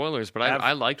 No spoilers, but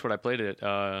I liked what I played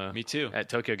Me too. at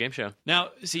Tokyo Game Show. Now,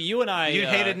 see, you and I... You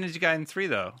hated Ninja Gaiden 3,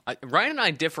 though. Ryan and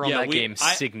I differ on that game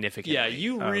significantly. Yeah,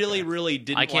 you really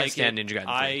didn't like it. I can't stand Ninja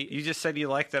Gaiden 3. You just said you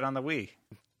liked it on the Wii.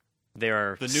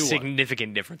 There are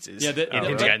significant differences in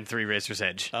Ninja Gaiden 3 Razor's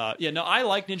Edge. I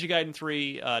like Ninja Gaiden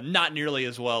 3 not nearly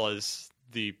as well as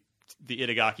the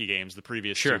Itagaki games, the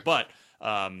previous two. But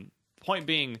point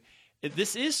being,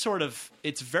 this is sort of...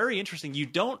 It's very interesting. You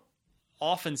don't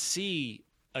often see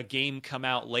a game come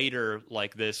out later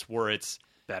like this where it's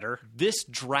better, this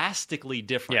drastically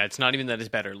different. Yeah, it's not even that it's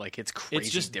better. Like, it's crazy. It's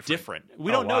just different.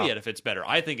 We don't know yet if it's better.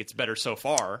 I think it's better so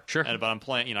far. Sure. But I'm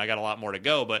playing. I got a lot more to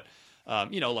go. But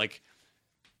like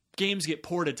games get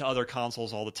ported to other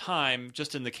consoles all the time.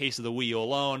 Just in the case of the Wii U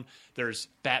alone, there's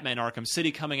Batman Arkham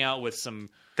City coming out with some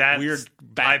weird.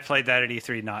 I played that at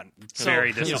E3. Not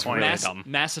very disappointed.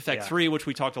 Mass Effect 3, which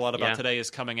we talked a lot about today, is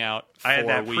coming out. I had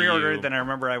that Wii pre-ordered. U. Then I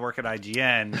remember I work at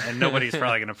IGN, and nobody's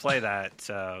probably going to play that.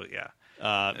 So yeah.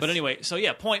 But anyway,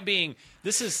 point being,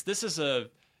 this is a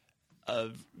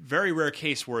very rare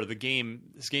case where this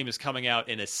game is coming out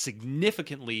in it's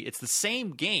the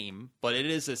same game, but it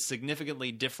is a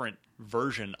significantly different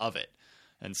version of it.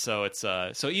 And so it's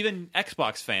so even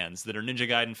Xbox fans that are Ninja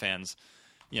Gaiden fans,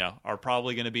 are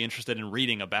probably going to be interested in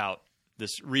reading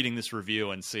this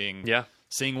review and seeing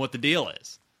what the deal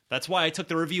is. That's why I took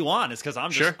the review on, is because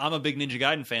I'm a big Ninja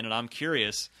Gaiden fan and I'm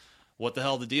curious what the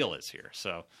hell the deal is here.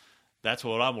 So that's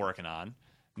what I'm working on.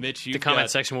 Mitch, the comment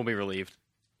section will be relieved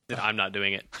that I'm not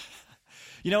doing it.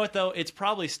 You know what, though? It's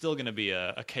probably still going to be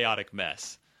a chaotic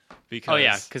mess.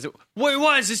 Because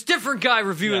why is this different guy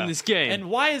reviewing this game? And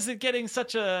why is it getting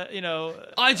such a,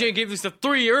 IGN gave this a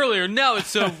 3 earlier, now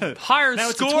it's a higher now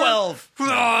score? It's a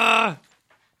 12.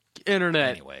 Internet.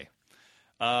 Anyway.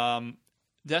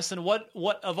 Destin, what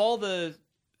of all the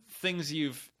things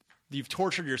you've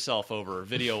tortured yourself over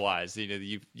video-wise,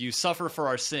 you suffer for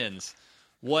our sins,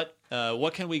 what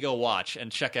can we go watch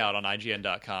and check out on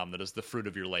IGN.com that is the fruit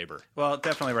of your labor? Well,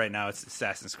 definitely right now it's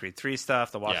Assassin's Creed 3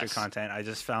 stuff, the walkthrough content. I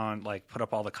just found, put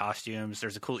up all the costumes.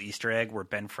 There's a cool Easter egg where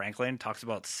Ben Franklin talks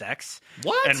about sex.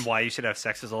 What? And why you should have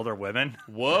sex with older women.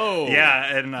 Whoa.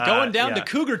 Yeah. And going down to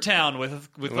Cougar Town with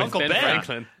Uncle Ben.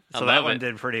 Franklin. So that one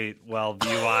did pretty well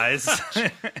view-wise.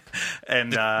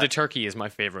 And the turkey is my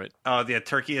favorite. Oh, the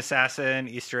turkey assassin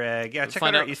Easter egg. Yeah, check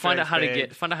out our Easter find eggs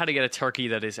out how to get a turkey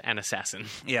that is an assassin.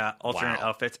 Yeah, alternate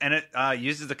outfits, and it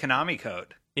uses the Konami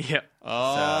code. Yeah.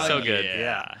 Oh, so good.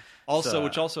 Yeah.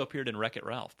 Which also appeared in Wreck-It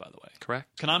Ralph, by the way.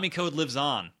 Correct. Konami code lives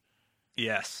on.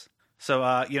 Yes.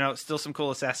 So, still some cool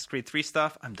Assassin's Creed 3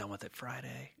 stuff. I'm done with it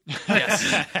Friday.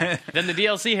 Yes. Then the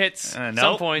DLC hits at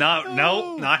some point.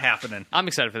 No, not happening. I'm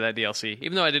excited for that DLC.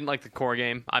 Even though I didn't like the core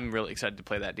game, I'm really excited to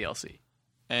play that DLC.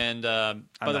 And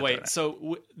by the way,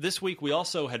 so this week we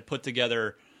also had put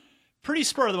together pretty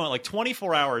spur of the moment,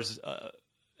 24 hours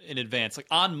in advance.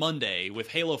 On Monday, with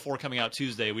Halo 4 coming out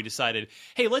Tuesday, we decided,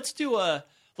 hey, let's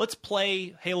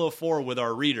play Halo 4 with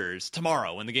our readers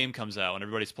tomorrow when the game comes out, when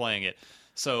everybody's playing it.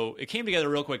 So it came together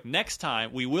real quick. Next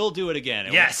time, we will do it again.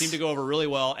 It seemed to go over really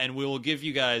well, and we will give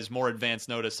you guys more advance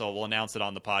notice, so we'll announce it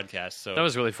on the podcast. So that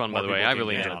was really fun, by the way. I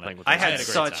really enjoyed playing with I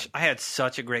had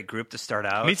such a great group to start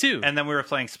out. Me too. And then we were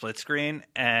playing split screen,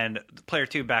 and player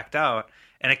 2 backed out,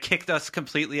 and it kicked us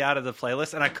completely out of the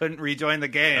playlist, and I couldn't rejoin the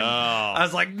game. Oh. I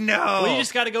was like, no. Well, you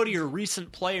just got to go to your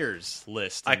recent players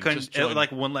list. I couldn't. It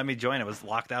wouldn't let me join. It was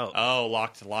locked out. Oh,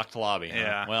 locked lobby.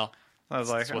 Yeah. Well, I was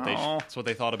like, that's what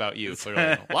they thought about you.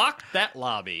 Clearly. Lock that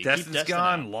lobby. Destin's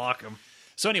gone. Out. Lock him.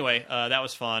 So anyway, that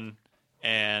was fun,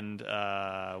 and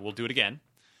we'll do it again.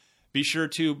 Be sure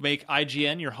to make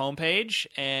IGN your homepage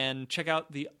and check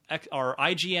out our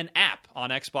IGN app on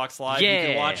Xbox Live. Yeah. You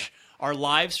can watch our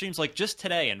live streams. Just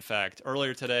today, in fact,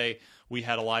 earlier today, we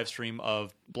had a live stream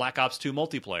of Black Ops 2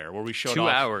 multiplayer where we showed 2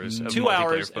 hours of 2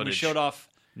 hours, footage. And we showed off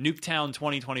Nuketown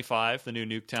 2025, the new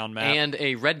Nuketown map. And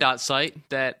a red dot site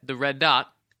that the red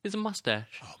dot is a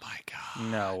mustache. Oh, my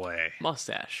God. No way.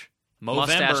 Mustache. Movember.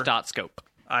 Mustache.scope.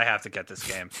 I have to get this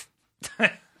game.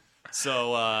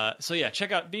 So yeah,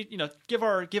 check out. Give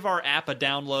our app a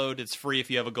download. It's free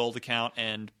if you have a gold account,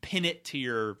 and pin it to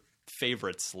your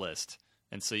favorites list,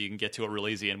 and so you can get to it real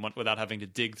easy and without having to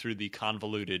dig through the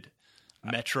convoluted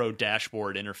Metro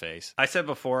dashboard interface. I said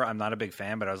before I'm not a big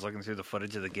fan, but I was looking through the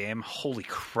footage of the game. Holy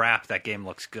crap, that game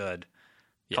looks good.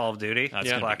 Yeah. Call of Duty,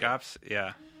 Black Ops,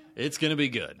 yeah. It's going to be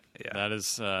good. Yeah. That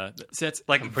is that's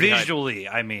visually,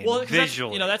 I mean,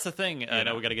 visually. That's the thing. I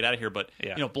know we got to get out of here, but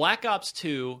Black Ops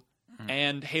 2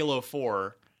 and Halo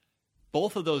 4,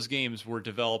 both of those games were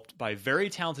developed by very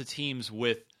talented teams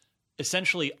with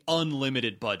essentially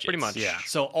unlimited budgets. Pretty much. Yeah.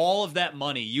 So all of that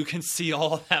money, you can see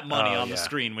all of that money on the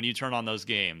screen when you turn on those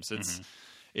games.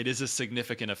 It is a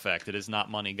significant effect. It is not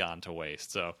money gone to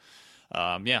waste. So,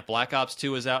 Black Ops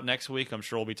 2 is out next week. I'm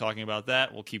sure we'll be talking about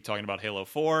that. We'll keep talking about Halo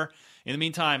 4. In the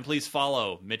meantime, please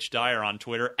follow Mitch Dyer on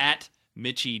Twitter at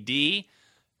MitchieD.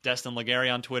 Destin Legary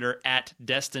on Twitter at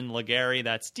Destin Legary.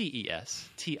 That's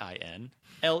DestinLegarie.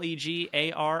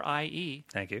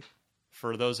 Thank you.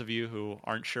 For those of you who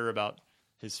aren't sure about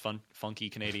his funky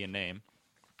Canadian name.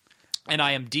 And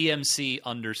I am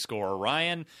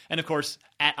DMC_Ryan. And of course,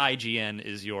 at IGN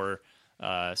is your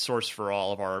source for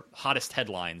all of our hottest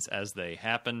headlines as they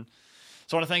happen.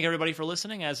 So I want to thank everybody for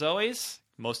listening. As always,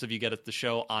 most of you get the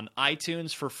show on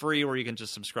iTunes for free, or you can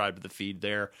just subscribe to the feed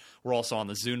there. We're also on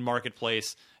the Zune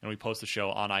Marketplace, and we post the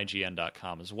show on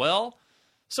IGN.com as well.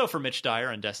 So for Mitch Dyer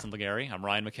and Destin Legary, I'm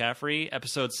Ryan McCaffrey.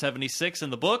 Episode 76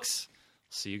 in the books.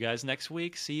 See you guys next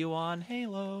week. See you on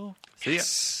Halo. See ya.